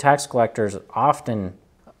 by the way, tax collectors often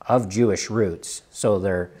of Jewish roots. So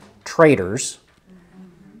they're traitors,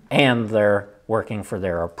 and they're working for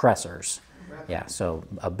their oppressors. Yeah. So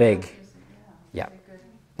a big, yeah.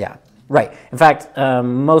 Yeah, right. In fact,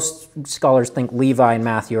 most scholars think Levi and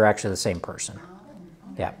Matthew are actually the same person.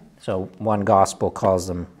 Yeah, so one gospel calls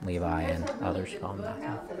them Levi and others call them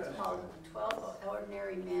Matthew. It's called 12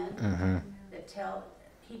 Ordinary Men that tell,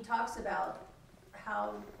 he talks about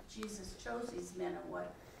how Jesus chose these men and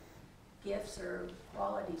what gifts or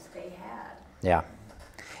qualities they had. Yeah.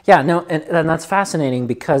 Yeah, no, and that's fascinating,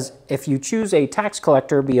 because if you choose a tax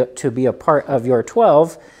collector to be a part of your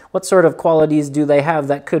 12, what sort of qualities do they have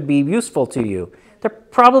that could be useful to you? They're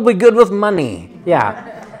probably good with money.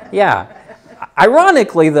 Yeah, yeah.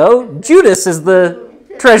 Ironically, though, Judas is the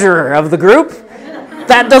treasurer of the group.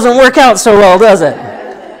 That doesn't work out so well, does it?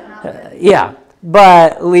 Yeah,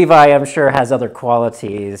 but Levi, I'm sure, has other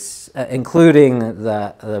qualities, including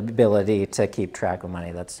the ability to keep track of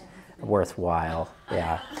money. That's worthwhile,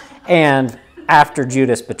 yeah. And after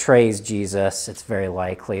Judas betrays Jesus, it's very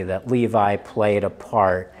likely that Levi played a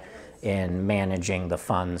part in managing the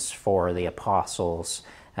funds for the apostles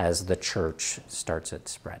as the church starts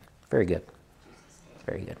its spread. Very good.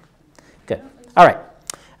 Very good. Good. All right.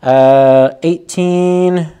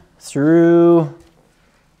 18 through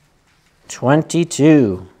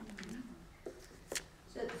 22.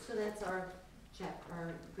 So that's our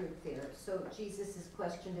group there. So Jesus is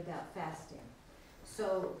questioned about fasting.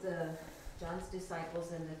 So John's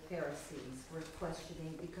disciples and the Pharisees were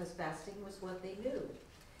questioning because fasting was what they knew.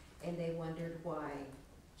 And they wondered why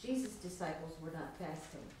Jesus' disciples were not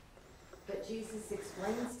fasting. But Jesus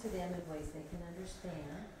explains to them in ways they can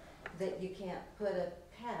understand that you can't put a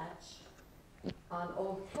patch on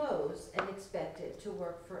old clothes and expect it to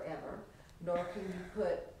work forever, nor can you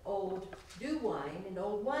put old dew wine in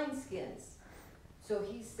old wineskins. So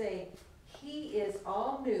he's saying he is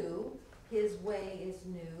all new, his way is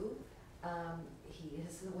new, he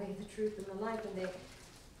is the way, the truth, and the life, and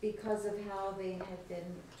because of how they had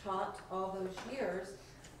been taught all those years,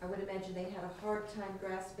 I would imagine they had a hard time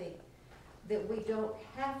grasping that we don't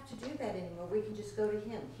have to do that anymore. We can just go to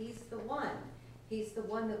him. He's the one. He's the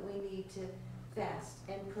one that we need to fast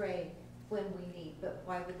and pray when we need. But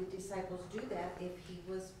why would the disciples do that if he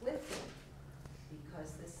was with them?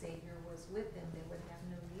 Because the Savior was with them, they would have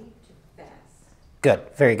no need to fast. Good.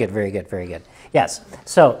 Very good, very good, very good. Yes.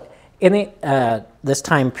 So in this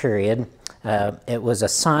time period, it was a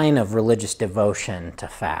sign of religious devotion to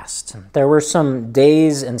fast. There were some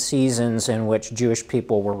days and seasons in which Jewish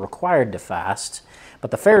people were required to fast, but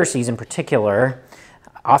the Pharisees in particular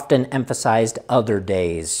often emphasized other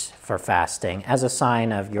days for fasting as a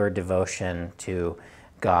sign of your devotion to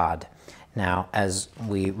God. Now, as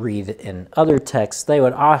we read in other texts, they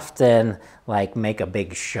would often like make a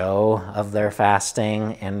big show of their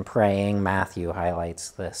fasting and praying. Matthew highlights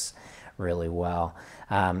this really well.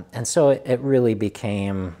 And so it really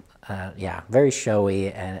became, very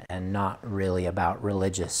showy and not really about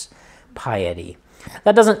religious piety.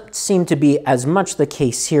 That doesn't seem to be as much the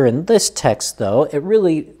case here in this text, though. It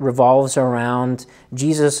really revolves around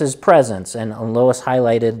Jesus' presence, and Lois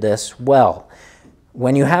highlighted this well.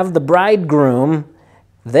 When you have the bridegroom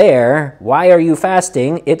there, why are you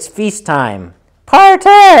fasting? It's feast time.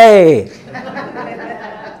 Party!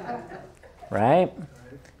 Right?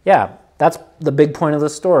 Yeah, that's the big point of the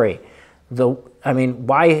story.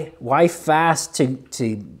 Why fast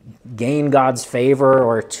to gain God's favor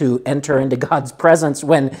or to enter into God's presence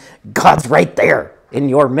when God's right there in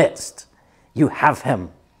your midst? You have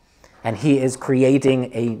him, and he is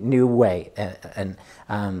creating a new way. And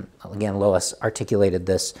again, Lois articulated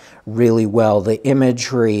this really well. The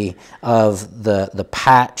imagery of the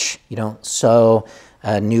patch. You don't sew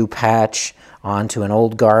a new patch onto an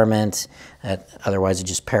old garment. Otherwise, it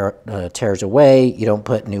just tears away. You don't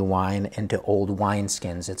put new wine into old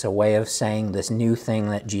wineskins. It's a way of saying this new thing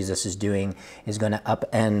that Jesus is doing is going to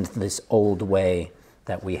upend this old way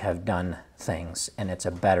that we have done things, and it's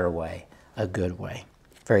a better way, a good way.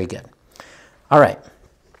 Very good. All right.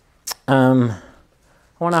 I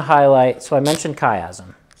want to highlight, so I mentioned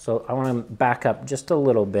chiasm. So I want to back up just a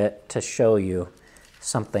little bit to show you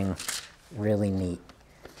something really neat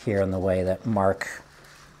here in the way that Mark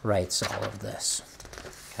writes all of this.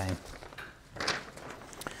 Okay.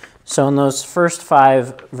 So in those first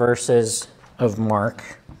 5 verses of Mark,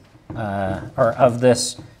 or of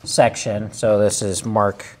this section, so this is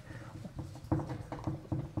Mark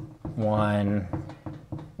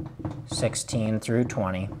 1:16 through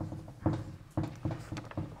 20,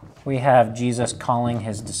 we have Jesus calling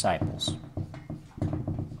his disciples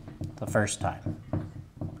the first time.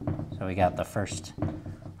 So we got the first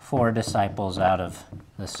 4 disciples out of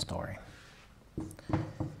this story.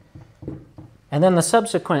 And then the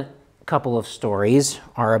subsequent couple of stories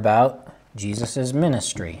are about Jesus'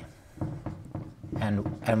 ministry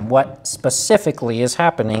and what specifically is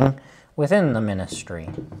happening within the ministry.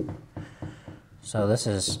 So this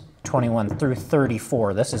is 21 through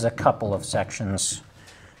 34. This is a couple of sections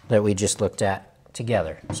that we just looked at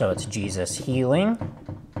together. So it's Jesus healing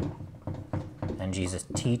and Jesus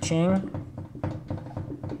teaching,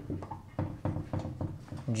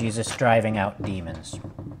 Jesus driving out demons.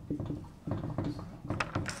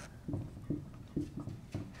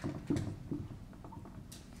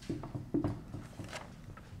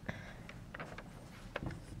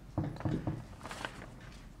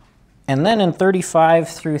 And then in 35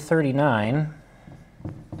 through 39,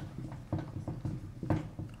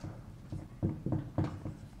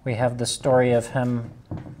 we have the story of him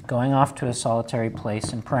going off to a solitary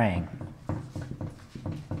place and praying.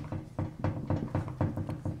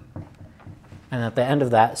 And at the end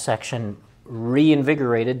of that section,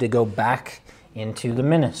 reinvigorated to go back into the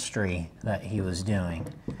ministry that he was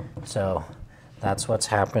doing. So that's what's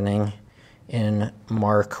happening in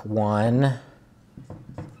Mark 1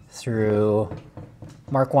 through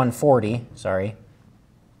Mark 1:40,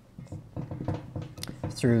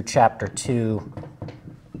 through chapter 2,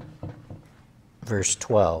 verse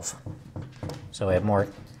 12. So we have more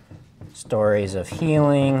stories of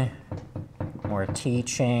healing, more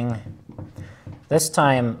teaching, this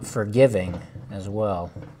time forgiving as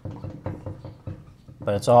well.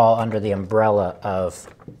 But it's all under the umbrella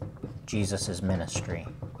of Jesus' ministry.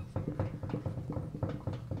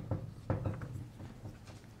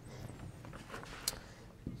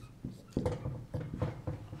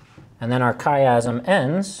 And then our chiasm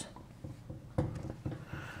ends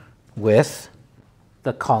with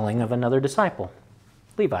the calling of another disciple,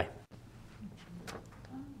 Levi.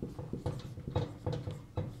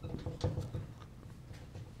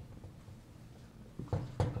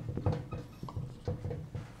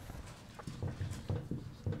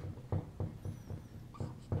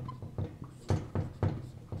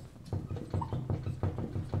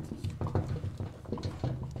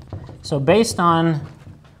 So based on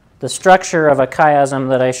the structure of a chiasm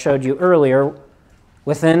that I showed you earlier,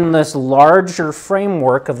 within this larger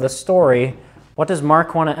framework of the story, what does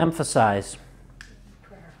Mark want to emphasize?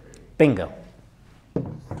 Bingo.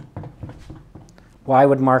 Why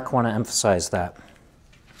would Mark want to emphasize that?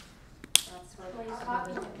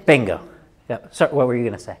 Bingo. Yeah. So what were you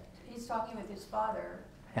going to say? He's talking with his father.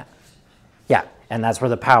 Yeah. Yeah, and that's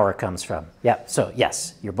where the power comes from. Yeah. So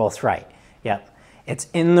yes, you're both right. Yeah. It's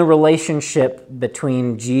in the relationship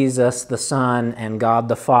between Jesus the Son and God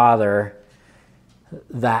the Father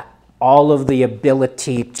that all of the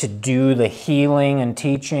ability to do the healing and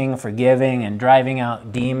teaching, forgiving and driving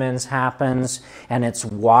out demons happens, and it's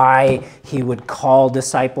why he would call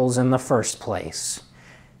disciples in the first place.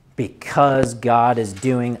 Because God is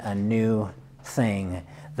doing a new thing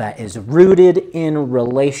that is rooted in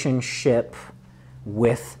relationship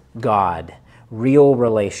with God, real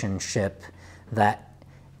relationship that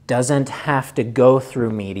doesn't have to go through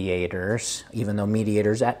mediators, even though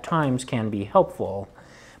mediators at times can be helpful,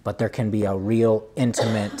 but there can be a real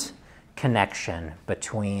intimate connection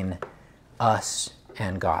between us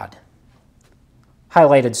and God.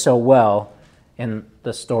 Highlighted so well in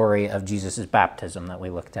the story of Jesus' baptism that we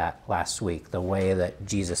looked at last week, the way that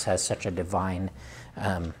Jesus has such a divine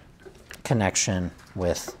connection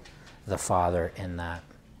with the Father in that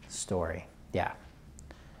story. Yeah.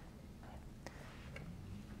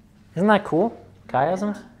 Isn't that cool?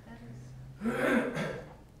 Chiasm?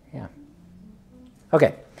 Yeah.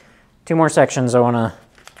 Okay. 2 more sections I want to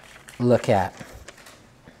look at.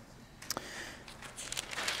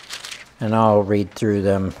 And I'll read through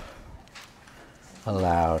them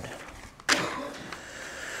aloud.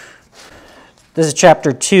 This is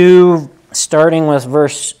chapter 2, starting with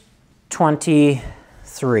verse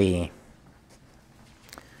 23.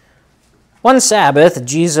 One Sabbath,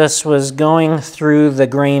 Jesus was going through the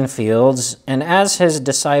grain fields, and as his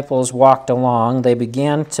disciples walked along, they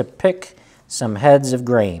began to pick some heads of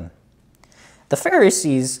grain. The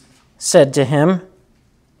Pharisees said to him,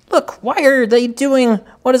 "Look, why are they doing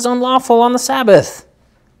what is unlawful on the Sabbath?"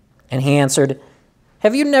 And he answered,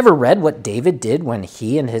 "Have you never read what David did when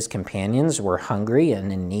he and his companions were hungry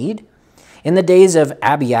and in need? In the days of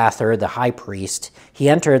Abiathar the high priest, he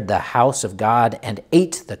entered the house of God and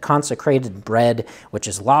ate the consecrated bread, which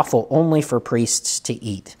is lawful only for priests to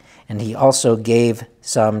eat, and he also gave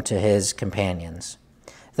some to his companions.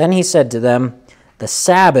 Then he said to them, 'The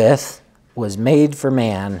Sabbath was made for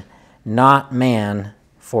man, not man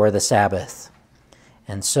for the Sabbath.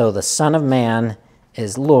 And so the Son of Man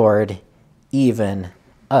is Lord even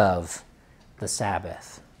of the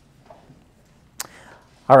Sabbath.'"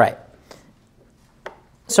 All right.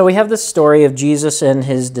 So we have this story of Jesus and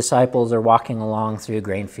his disciples are walking along through a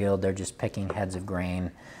grain field. They're just picking heads of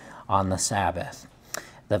grain on the Sabbath.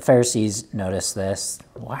 The Pharisees notice this.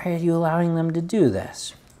 Why are you allowing them to do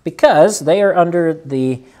this? Because they are under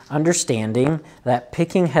the understanding that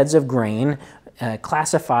picking heads of grain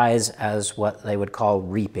classifies as what they would call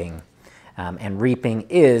reaping. And reaping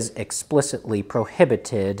is explicitly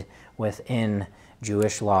prohibited within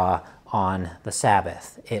Jewish law on the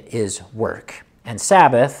Sabbath. It is work. And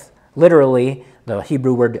Sabbath, literally, the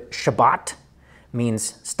Hebrew word Shabbat,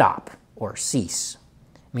 means stop or cease.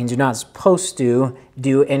 It means you're not supposed to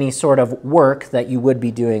do any sort of work that you would be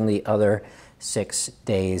doing the other 6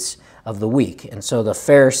 days of the week. And so the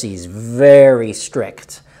Pharisees, very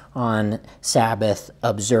strict on Sabbath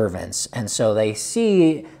observance. And so they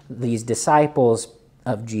see these disciples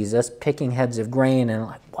of Jesus picking heads of grain and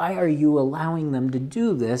like, why are you allowing them to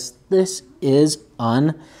do this? This is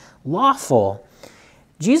unlawful.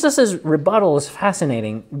 Jesus' rebuttal is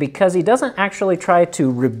fascinating because he doesn't actually try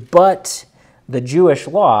to rebut the Jewish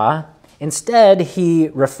law. Instead, he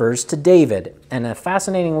refers to David. And a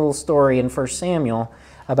fascinating little story in 1 Samuel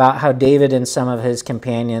about how David and some of his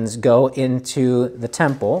companions go into the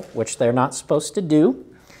temple, which they're not supposed to do,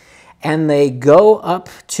 and they go up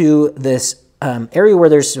to this area where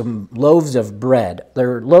there's some loaves of bread.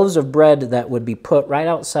 There are loaves of bread that would be put right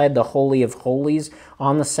outside the Holy of Holies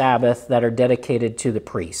on the Sabbath that are dedicated to the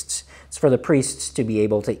priests. It's for the priests to be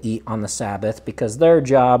able to eat on the Sabbath because their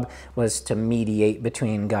job was to mediate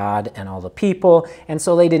between God and all the people. And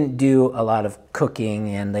so they didn't do a lot of cooking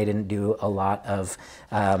and they didn't do a lot of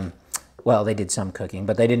well, they did some cooking,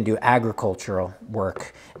 but they didn't do agricultural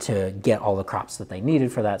work to get all the crops that they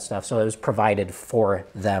needed for that stuff. So it was provided for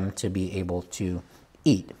them to be able to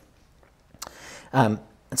eat.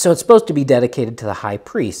 So it's supposed to be dedicated to the high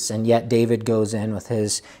priests, and yet David goes in with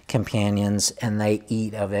his companions and they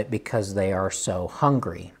eat of it because they are so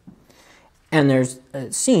hungry. And there's,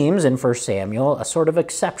 it seems in 1 Samuel, a sort of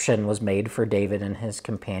exception was made for David and his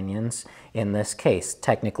companions in this case.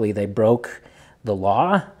 Technically, they broke the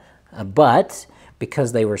law, but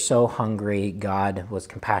because they were so hungry, God was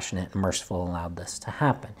compassionate and merciful and allowed this to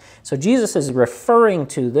happen. So Jesus is referring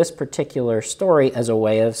to this particular story as a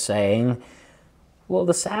way of saying, well,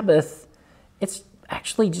 the Sabbath, it's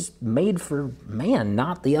actually just made for man,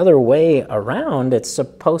 not the other way around. It's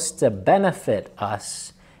supposed to benefit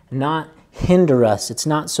us, not hinder us. It's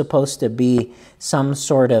not supposed to be some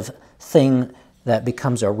sort of thing that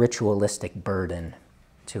becomes a ritualistic burden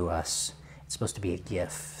to us. It's supposed to be a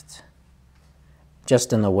gift.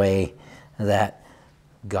 just in the way that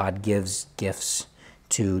God gives gifts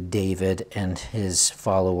to David and his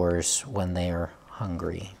followers when they are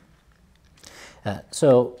hungry.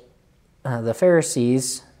 So the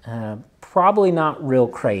Pharisees, probably not real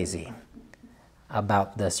crazy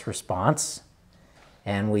about this response,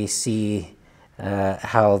 and we see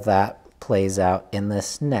how that plays out in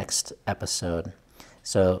this next episode.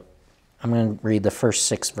 So I'm going to read the first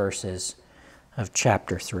 6 verses of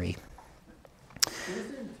chapter 3.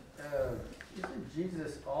 Isn't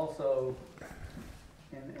Jesus also,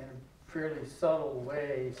 in a fairly subtle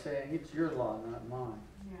way, saying, it's your law, not mine?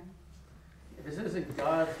 Yeah. This isn't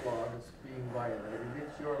God's law that's being violated,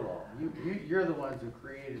 it's your law. You're the ones who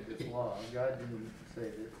created this law. God didn't say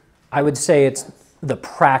that. I would say it's the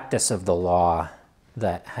practice of the law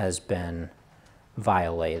that has been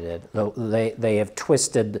violated. They have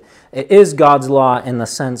twisted. It is God's law in the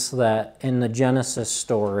sense that in the Genesis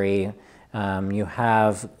story, you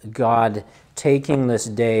have God taking this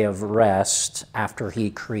day of rest after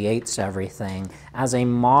he creates everything as a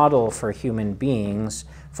model for human beings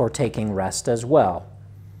for taking rest as well.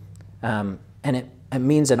 And it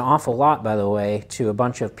means an awful lot, by the way, to a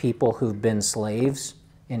bunch of people who've been slaves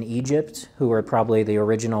in Egypt, who are probably the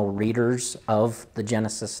original readers of the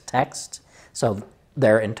Genesis text. So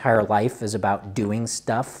their entire life is about doing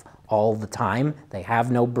stuff all the time. They have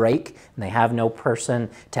no break, and they have no person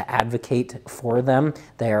to advocate for them.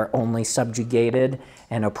 They are only subjugated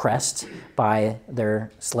and oppressed by their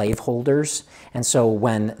slaveholders. And so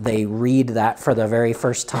when they read that for the very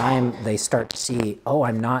first time, they start to see, oh,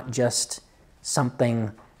 I'm not just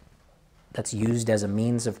something that's used as a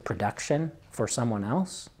means of production for someone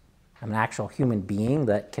else. I'm an actual human being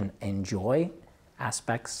that can enjoy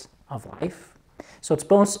aspects of life. So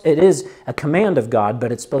it is a command of God,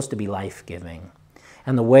 but it's supposed to be life-giving.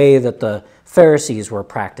 And the way that the Pharisees were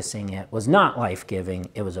practicing it was not life-giving,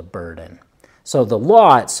 it was a burden. So the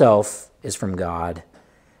law itself is from God,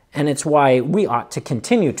 and it's why we ought to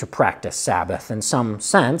continue to practice Sabbath in some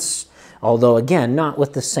sense, although again, not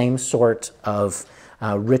with the same sort of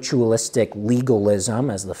ritualistic legalism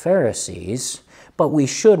as the Pharisees, but we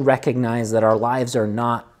should recognize that our lives are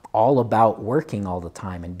not all about working all the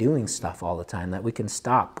time and doing stuff all the time, that we can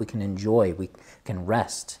stop, we can enjoy, we can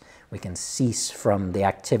rest, we can cease from the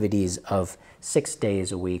activities of 6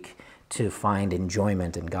 days a week to find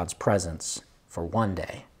enjoyment in God's presence for one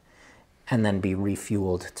day, and then be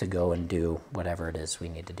refueled to go and do whatever it is we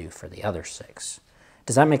need to do for the other 6.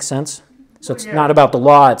 Does that make sense? So it's not about the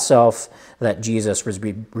law itself that Jesus was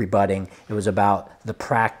rebutting. It was about the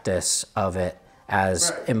practice of it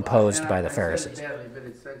as imposed by the Pharisees. Badly, but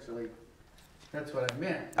essentially, that's what I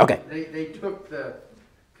meant. Okay. They took the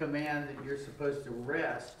command that you're supposed to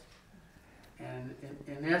rest and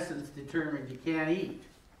in essence determined you can't eat.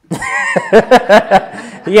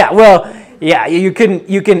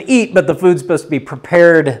 You can eat, but the food's supposed to be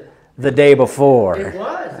prepared the day before. It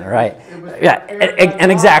was. Right.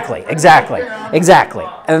 And exactly.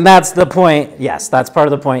 And that's the point. Yes, that's part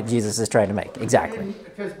of the point Jesus is trying to make. Exactly.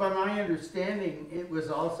 Because by my understanding, it was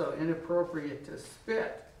also inappropriate to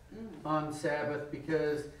spit on Sabbath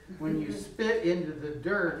because when you spit into the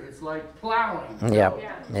dirt, it's like plowing.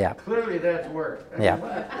 Yeah. Clearly that's work. Yeah.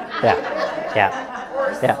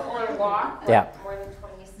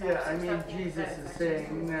 Yeah, I mean, Jesus is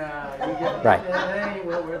saying, no, you get right. That ain't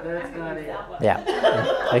what that's not it.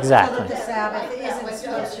 Yeah, exactly. The Sabbath isn't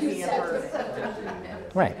supposed to be a burden.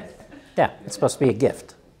 Right. Yeah, it's supposed to be a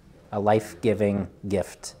gift, a life-giving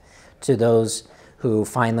gift to those who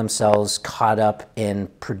find themselves caught up in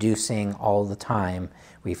producing all the time.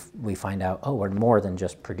 We find out, oh, we're more than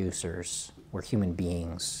just producers. We're human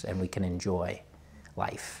beings, and we can enjoy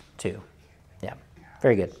life too. Yeah,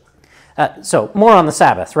 very good. So more on the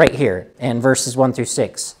Sabbath right here in verses 1 through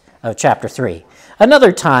 6 of chapter 3.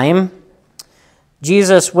 Another time,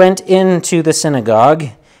 Jesus went into the synagogue,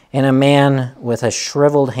 and a man with a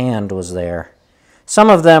shriveled hand was there.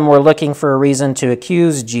 Some of them were looking for a reason to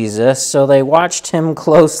accuse Jesus, so they watched him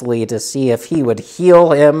closely to see if he would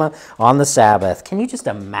heal him on the Sabbath. Can you just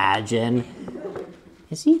imagine?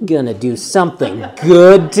 Is he going to do something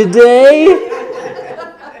good today?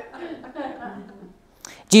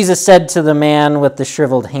 Jesus said to the man with the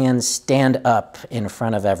shriveled hand, "Stand up in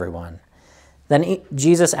front of everyone." Then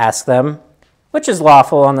Jesus asked them, "Which is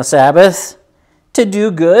lawful on the Sabbath? To do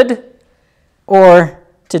good or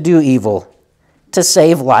to do evil? To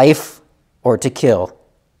save life or to kill?"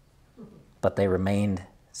 But they remained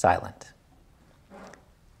silent.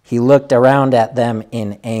 He looked around at them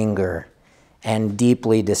in anger and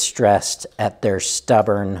deeply distressed at their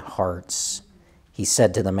stubborn hearts. He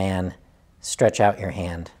said to the man, "Stretch out your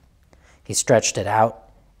hand." He stretched it out,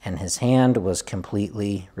 and his hand was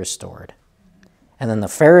completely restored. And then the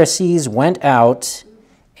Pharisees went out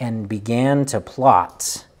and began to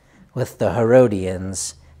plot with the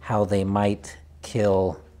Herodians how they might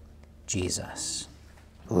kill Jesus.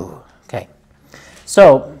 Ooh, okay.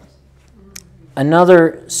 So,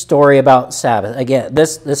 another story about Sabbath. Again,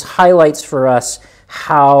 this highlights for us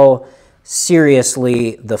how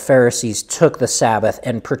seriously the Pharisees took the Sabbath,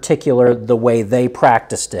 in particular the way they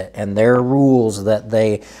practiced it and their rules that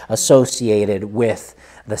they associated with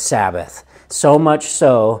the Sabbath. So much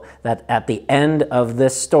so that at the end of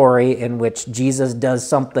this story, in which Jesus does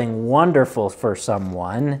something wonderful for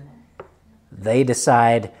someone, they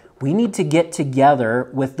decide, we need to get together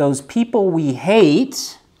with those people we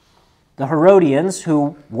hate, the Herodians,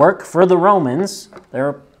 who work for the Romans.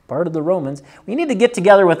 They're part of the Romans. We need to get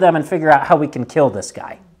together with them and figure out how we can kill this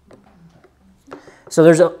guy. So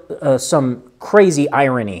there's some crazy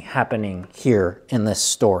irony happening here in this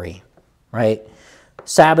story, right?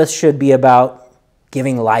 Sabbath should be about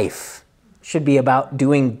giving life, should be about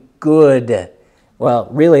doing good. Well,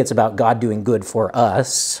 really it's about God doing good for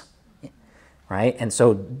us, right? And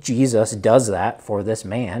so Jesus does that for this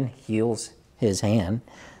man, heals his hand.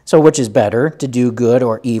 So which is better, to do good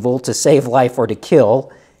or evil, to save life or to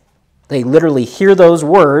kill? They literally hear those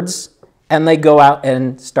words and they go out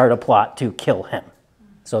and start a plot to kill him.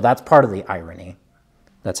 So that's part of the irony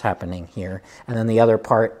that's happening here. And then the other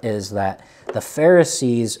part is that the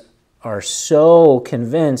Pharisees are so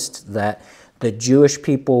convinced that the Jewish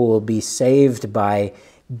people will be saved by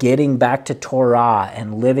getting back to Torah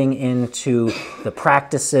and living into the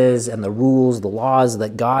practices and the rules, the laws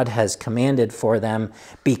that God has commanded for them,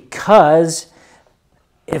 because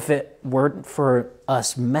if it weren't for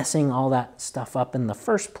us messing all that stuff up in the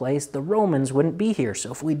first place, the Romans wouldn't be here.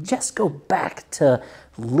 So if we just go back to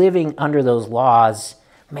living under those laws,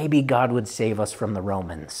 maybe God would save us from the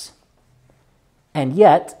Romans. And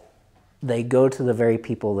yet, they go to the very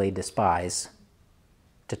people they despise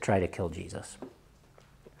to try to kill Jesus.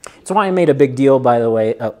 That's why I made a big deal, by the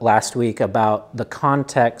way, last week about the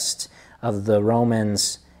context of the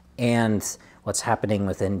Romans and what's happening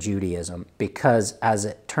within Judaism. Because as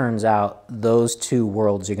it turns out, those two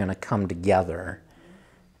worlds are going to come together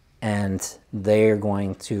and they're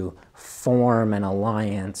going to form an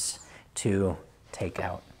alliance to take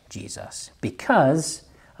out Jesus because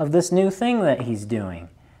of this new thing that he's doing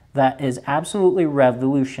that is absolutely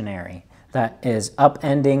revolutionary, that is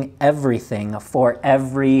upending everything for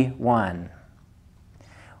everyone,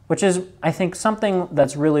 which is, I think, something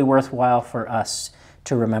that's really worthwhile for us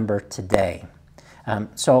to remember today.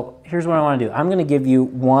 So here's what I want to do. I'm going to give you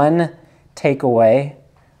one takeaway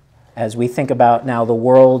as we think about now the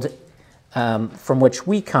world from which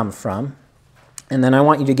we come from. And then I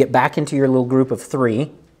want you to get back into your little group of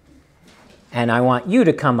 3. And I want you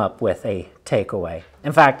to come up with a takeaway.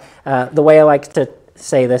 In fact, the way I like to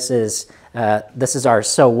say this is our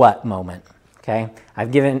so what moment. Okay?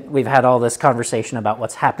 We've had all this conversation about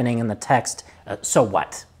what's happening in the text. So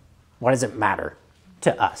what? What does it matter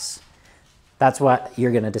to us? That's what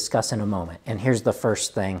you're going to discuss in a moment. And here's the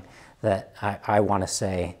first thing that I want to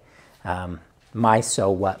say. My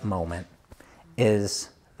so what moment is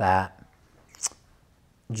that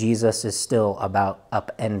Jesus is still about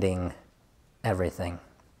upending everything.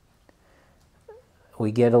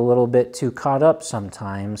 We get a little bit too caught up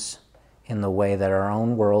sometimes in the way that our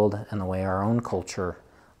own world and the way our own culture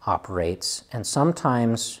operates. And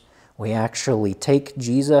sometimes we actually take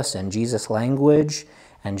Jesus and Jesus language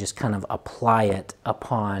and just kind of apply it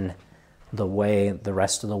upon the way the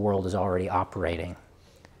rest of the world is already operating.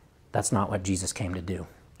 That's not what Jesus came to do.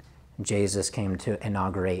 Jesus came to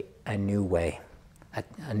inaugurate a new way,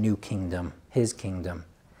 a new kingdom, his kingdom,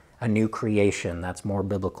 a new creation, that's more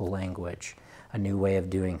biblical language, a new way of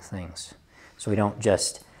doing things. So we don't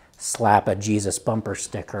just slap a Jesus bumper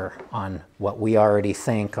sticker on what we already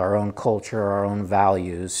think, our own culture, our own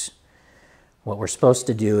values. What we're supposed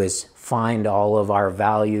to do is find all of our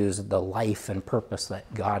values, the life and purpose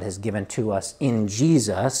that God has given to us in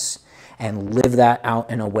Jesus, and live that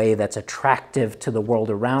out in a way that's attractive to the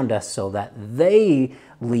world around us so that they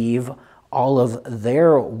leave all of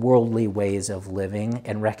their worldly ways of living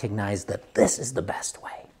and recognize that this is the best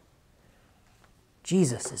way.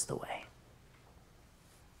 Jesus is the way.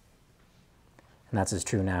 And that's as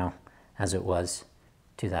true now as it was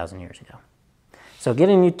 2,000 years ago. So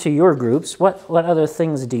getting to your groups, what other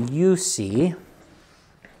things do you see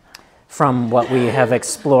from what we have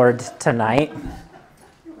explored tonight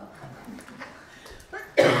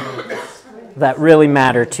that really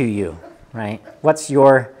matter to you, right? What's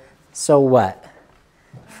your so what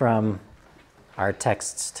from our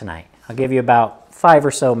texts tonight? I'll give you about 5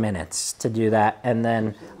 or so minutes to do that, and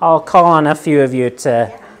then I'll call on a few of you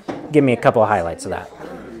to give me a couple of highlights of that.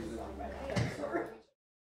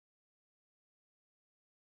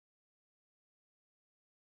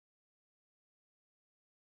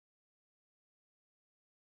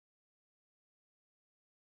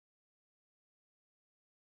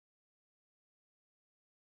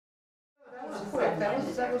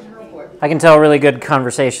 That was real quick. I can tell really good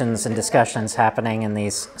conversations and discussions happening in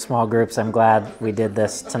these small groups. I'm glad we did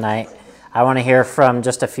this tonight. I want to hear from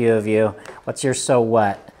just a few of you. What's your so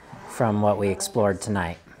what from what we explored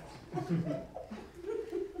tonight?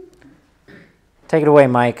 Take it away,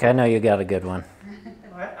 Mike. I know you got a good one.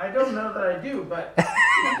 I don't know that I do, but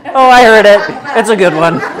Oh, I heard it. It's a good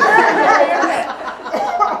one.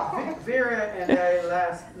 Vera and I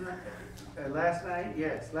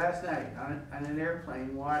last night on an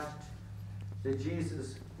airplane watched the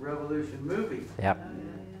Jesus Revolution movie. Yep.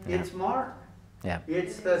 It's Mark. Yep.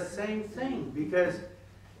 It's the same thing, because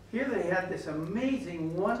here they had this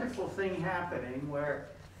amazing, wonderful thing happening where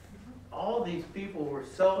all these people were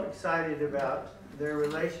so excited about their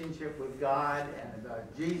relationship with God and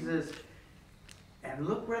about Jesus. And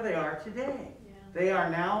look where they are today. They are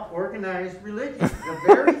now organized religion, the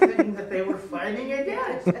very thing that they were fighting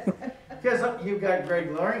against. Because you've got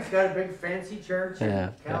Greg Lawrence, got a big fancy church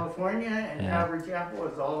in California, and Calvary Chapel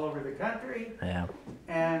is all over the country. Yeah.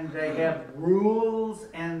 And they have rules,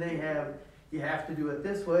 and they have, you have to do it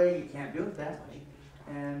this way, you can't do it that way.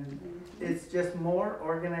 And it's just more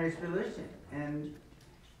organized religion. And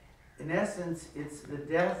in essence, it's the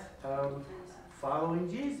death of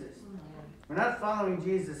following Jesus. We're not following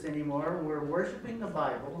Jesus anymore. We're worshiping the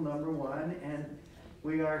Bible, number one, and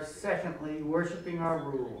we are, secondly, worshiping our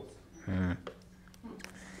rules.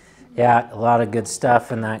 Yeah, a lot of good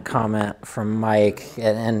stuff in that comment from Mike,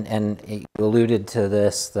 and you alluded to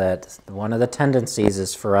this, that one of the tendencies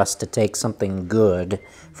is for us to take something good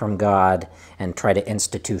from God and try to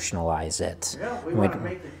institutionalize it. Yeah, we want to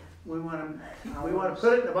make it, we want to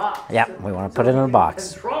put it in the box. Yeah, we want to put it in a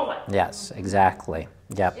box. Control it. Yes, exactly.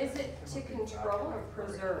 Yep. Is it to control or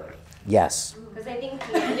preserve? Yes. Because I think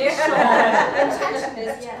the initial intention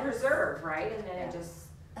is to preserve, right? And then it just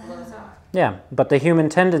blows up. Yeah, but the human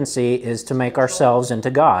tendency is to make ourselves into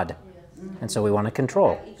God. And so we want to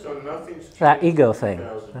control. So nothing's changed. That ego thing.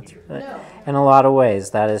 That's right. In a lot of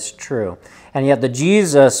ways, that is true. And yet the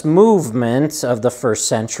Jesus movement of the first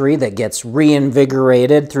century that gets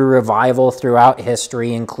reinvigorated through revival throughout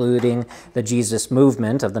history, including the Jesus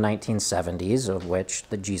movement of the 1970s, of which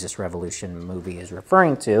the Jesus Revolution movie is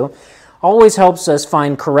referring to, always helps us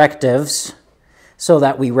find correctives so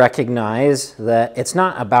that we recognize that it's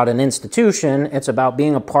not about an institution, it's about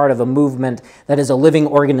being a part of a movement that is a living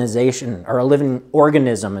organization, or a living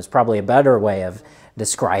organism is probably a better way of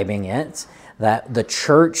describing it, that the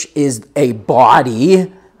church is a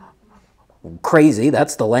body. Crazy,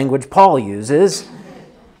 that's the language Paul uses.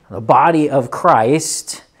 The body of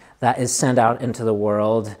Christ that is sent out into the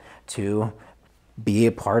world to be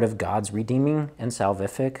a part of God's redeeming and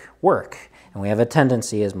salvific work. And we have a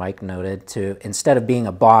tendency, as Mike noted, to, instead of being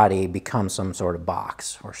a body, become some sort of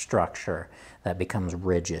box or structure that becomes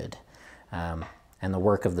rigid. And the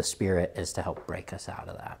work of the Spirit is to help break us out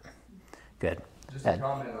of that. Good. Just a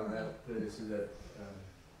comment on that, this is that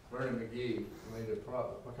Vernon McGee made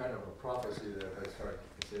a kind of a prophecy that I started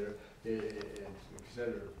to consider,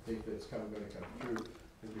 and think that's going to come true,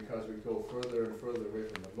 is because we go further and further away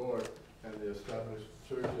from the Lord, and the established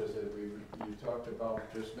churches that you talked about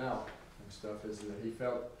just now and stuff, is that he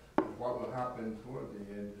felt what will happen toward the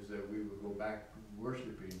end is that we will go back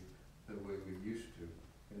worshiping the way we used to,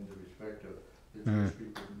 in the respect of the Jewish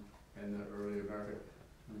people and the early American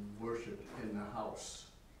worship in the house,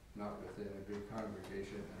 not within a big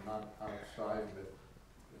congregation, and not outside with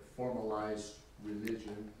formalized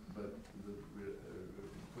religion, but the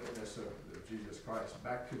witness of Jesus Christ,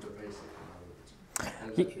 back to the basic, in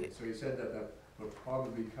other words. So he said that that will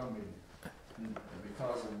probably be coming,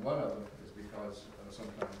 because of one of them is because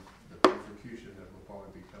sometimes the persecution that will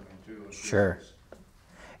probably be coming too. Sure.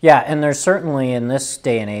 Yeah, and there's certainly in this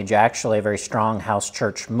day and age actually a very strong house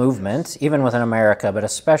church movement, even within America, but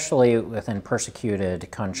especially within persecuted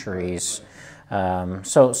countries.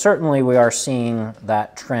 So certainly we are seeing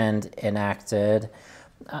that trend enacted.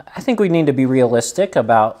 I think we need to be realistic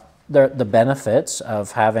about the benefits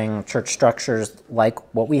of having church structures like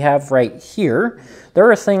what we have right here. There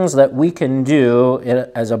are things that we can do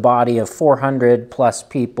as a body of 400 plus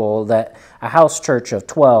people that a house church of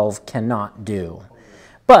 12 cannot do.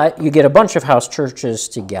 But you get a bunch of house churches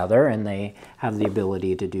together, and they have the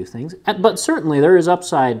ability to do things. But certainly there is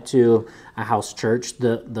upside to a house church,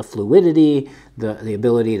 the fluidity, the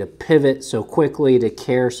ability to pivot so quickly, to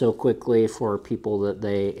care so quickly for people that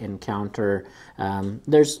they encounter.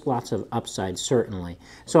 There's lots of upside, certainly.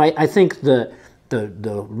 So I think the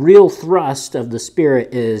real thrust of the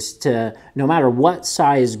Spirit is to, no matter what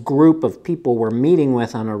size group of people we're meeting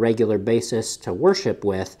with on a regular basis to worship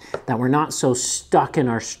with, that we're not so stuck in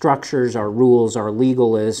our structures, our rules, our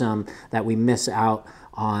legalism, that we miss out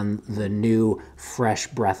on the new, fresh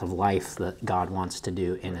breath of life that God wants to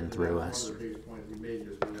do in and through us. One of the biggest points he made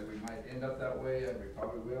is that we might end up that way, and we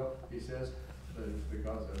probably will, he says, but it's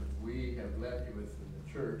because we have led you within the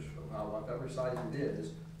church, whatever size it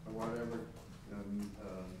is, or whatever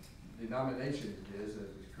denomination it is, as a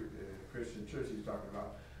Christian church he's talking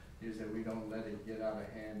about, is that we don't let it get out of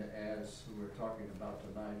hand as we're talking about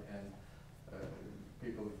tonight, and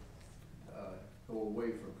people go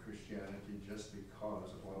away from Christianity just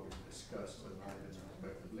because of what we've discussed tonight, and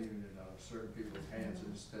leaving it out of certain people's hands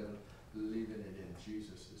instead of leaving it in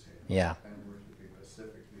Jesus' hands. Yeah. And worshiping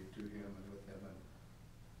specifically to him and with him.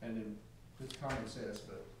 And in it's common sense,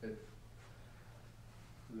 but that's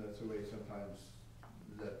the way sometimes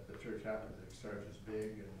that the church happens. It starts as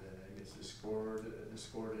big, and then it gets discorded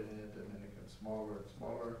in it, and then it becomes smaller and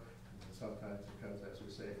smaller. And then sometimes it becomes, as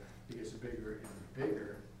we say, it gets bigger and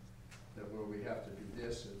bigger, that where we have to do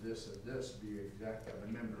this and this and this, be exactly a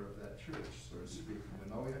member of that church, so to speak.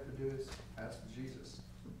 And all we have to do is ask Jesus.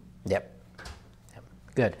 Yep.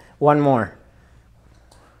 Good. One more.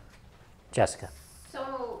 Jessica.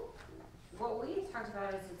 So what we talked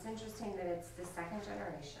about is it's interesting that it's the second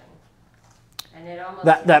generation. And it almost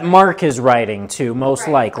That Mark is writing to, most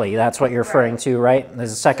Right. likely. That's what you're referring to, right?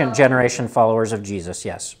 There's a second generation followers of Jesus,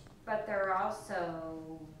 yes. But they're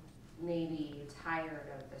also maybe tired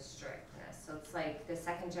of the strictness. So it's like the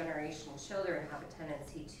second generation children have a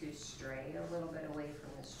tendency to stray a little bit away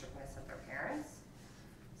from the strictness of their parents.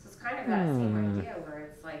 So it's kind of that same idea where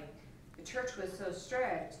it's like the church was so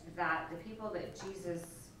strict that the people that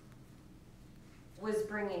Jesus was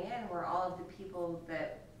bringing in were all of the people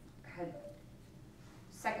that had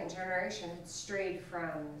second generation had strayed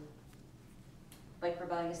from like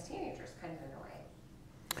rebellious teenagers, kind of in a way.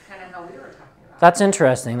 Kind of how we were talking about. That's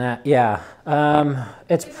interesting. That yeah.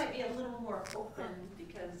 It's It might be a little more open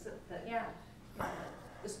because of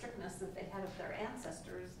the strictness that they had of their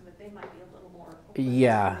ancestors, but they might be a little more open to new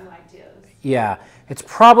ideas. Yeah. It's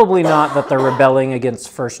probably not that they're rebelling against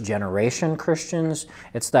first generation Christians.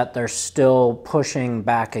 It's that they're still pushing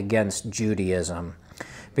back against Judaism,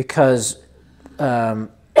 because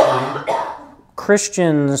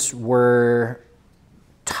Christians were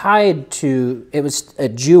tied to, it was a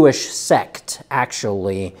Jewish sect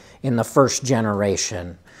actually in the first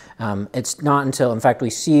generation. It's not until, in fact, we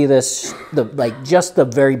see this, just the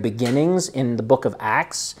very beginnings in the book of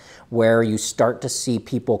Acts, where you start to see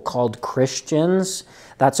people called Christians.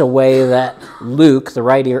 That's a way that Luke, the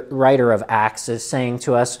writer of Acts, is saying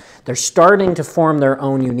to us, they're starting to form their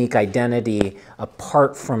own unique identity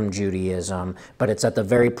apart from Judaism, but it's at the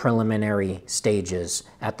very preliminary stages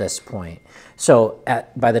at this point. So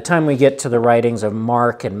by the time we get to the writings of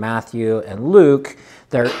Mark and Matthew and Luke,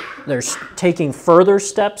 they're taking further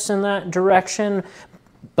steps in that direction,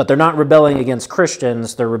 but they're not rebelling against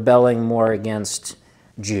Christians, they're rebelling more against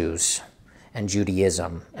Jews and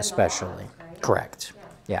Judaism, especially. Right? Correct.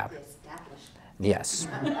 Yeah. Yes.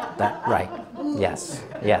 That right. Yes.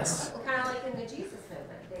 Yes. Kind of like in the Jesus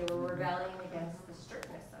movement, they were rebelling against the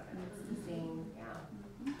strictness of it. It's the same,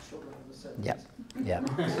 Yep. Yep.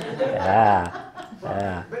 Yeah.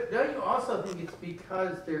 Yeah. But don't you also think it's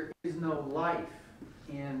because there is no life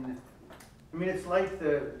in, I mean, it's like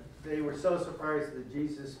they were so surprised that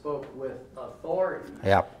Jesus spoke with authority.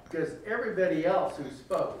 Yep. Because everybody else who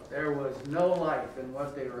spoke, there was no life in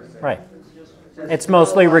what they were saying. Right. It's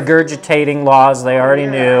mostly regurgitating laws they already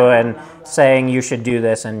knew and saying you should do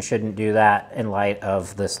this and shouldn't do that in light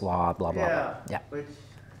of this law, blah, blah, blah. Yeah. Which,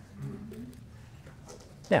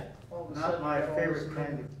 yeah. Not my favorite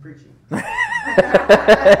kind of preaching.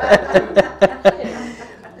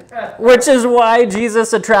 Which is why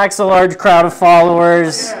Jesus attracts a large crowd of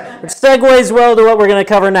followers, which segues well to what we're going to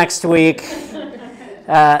cover next week.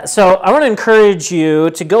 So I want to encourage you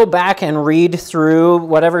to go back and read through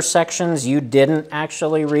whatever sections you didn't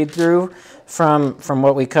actually read through from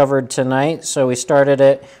what we covered tonight. So we started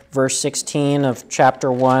at verse 16 of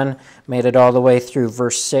chapter 1, made it all the way through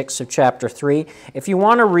verse 6 of chapter 3. If you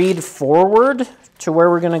want to read forward to where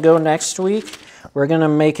we're going to go next week, we're going to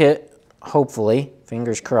make it, hopefully,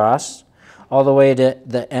 fingers crossed, all the way to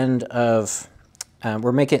the end of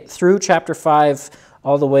We're making it through chapter 5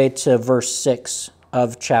 all the way to verse 6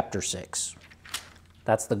 of chapter 6.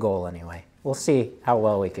 That's the goal anyway. We'll see how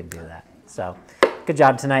well we can do that. So, good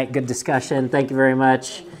job tonight. Good discussion. Thank you very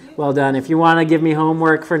much. Well done. If you want to give me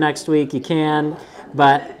homework for next week, you can.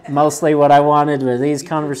 But mostly what I wanted were these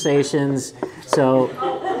conversations. So,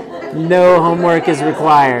 no homework is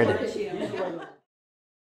required.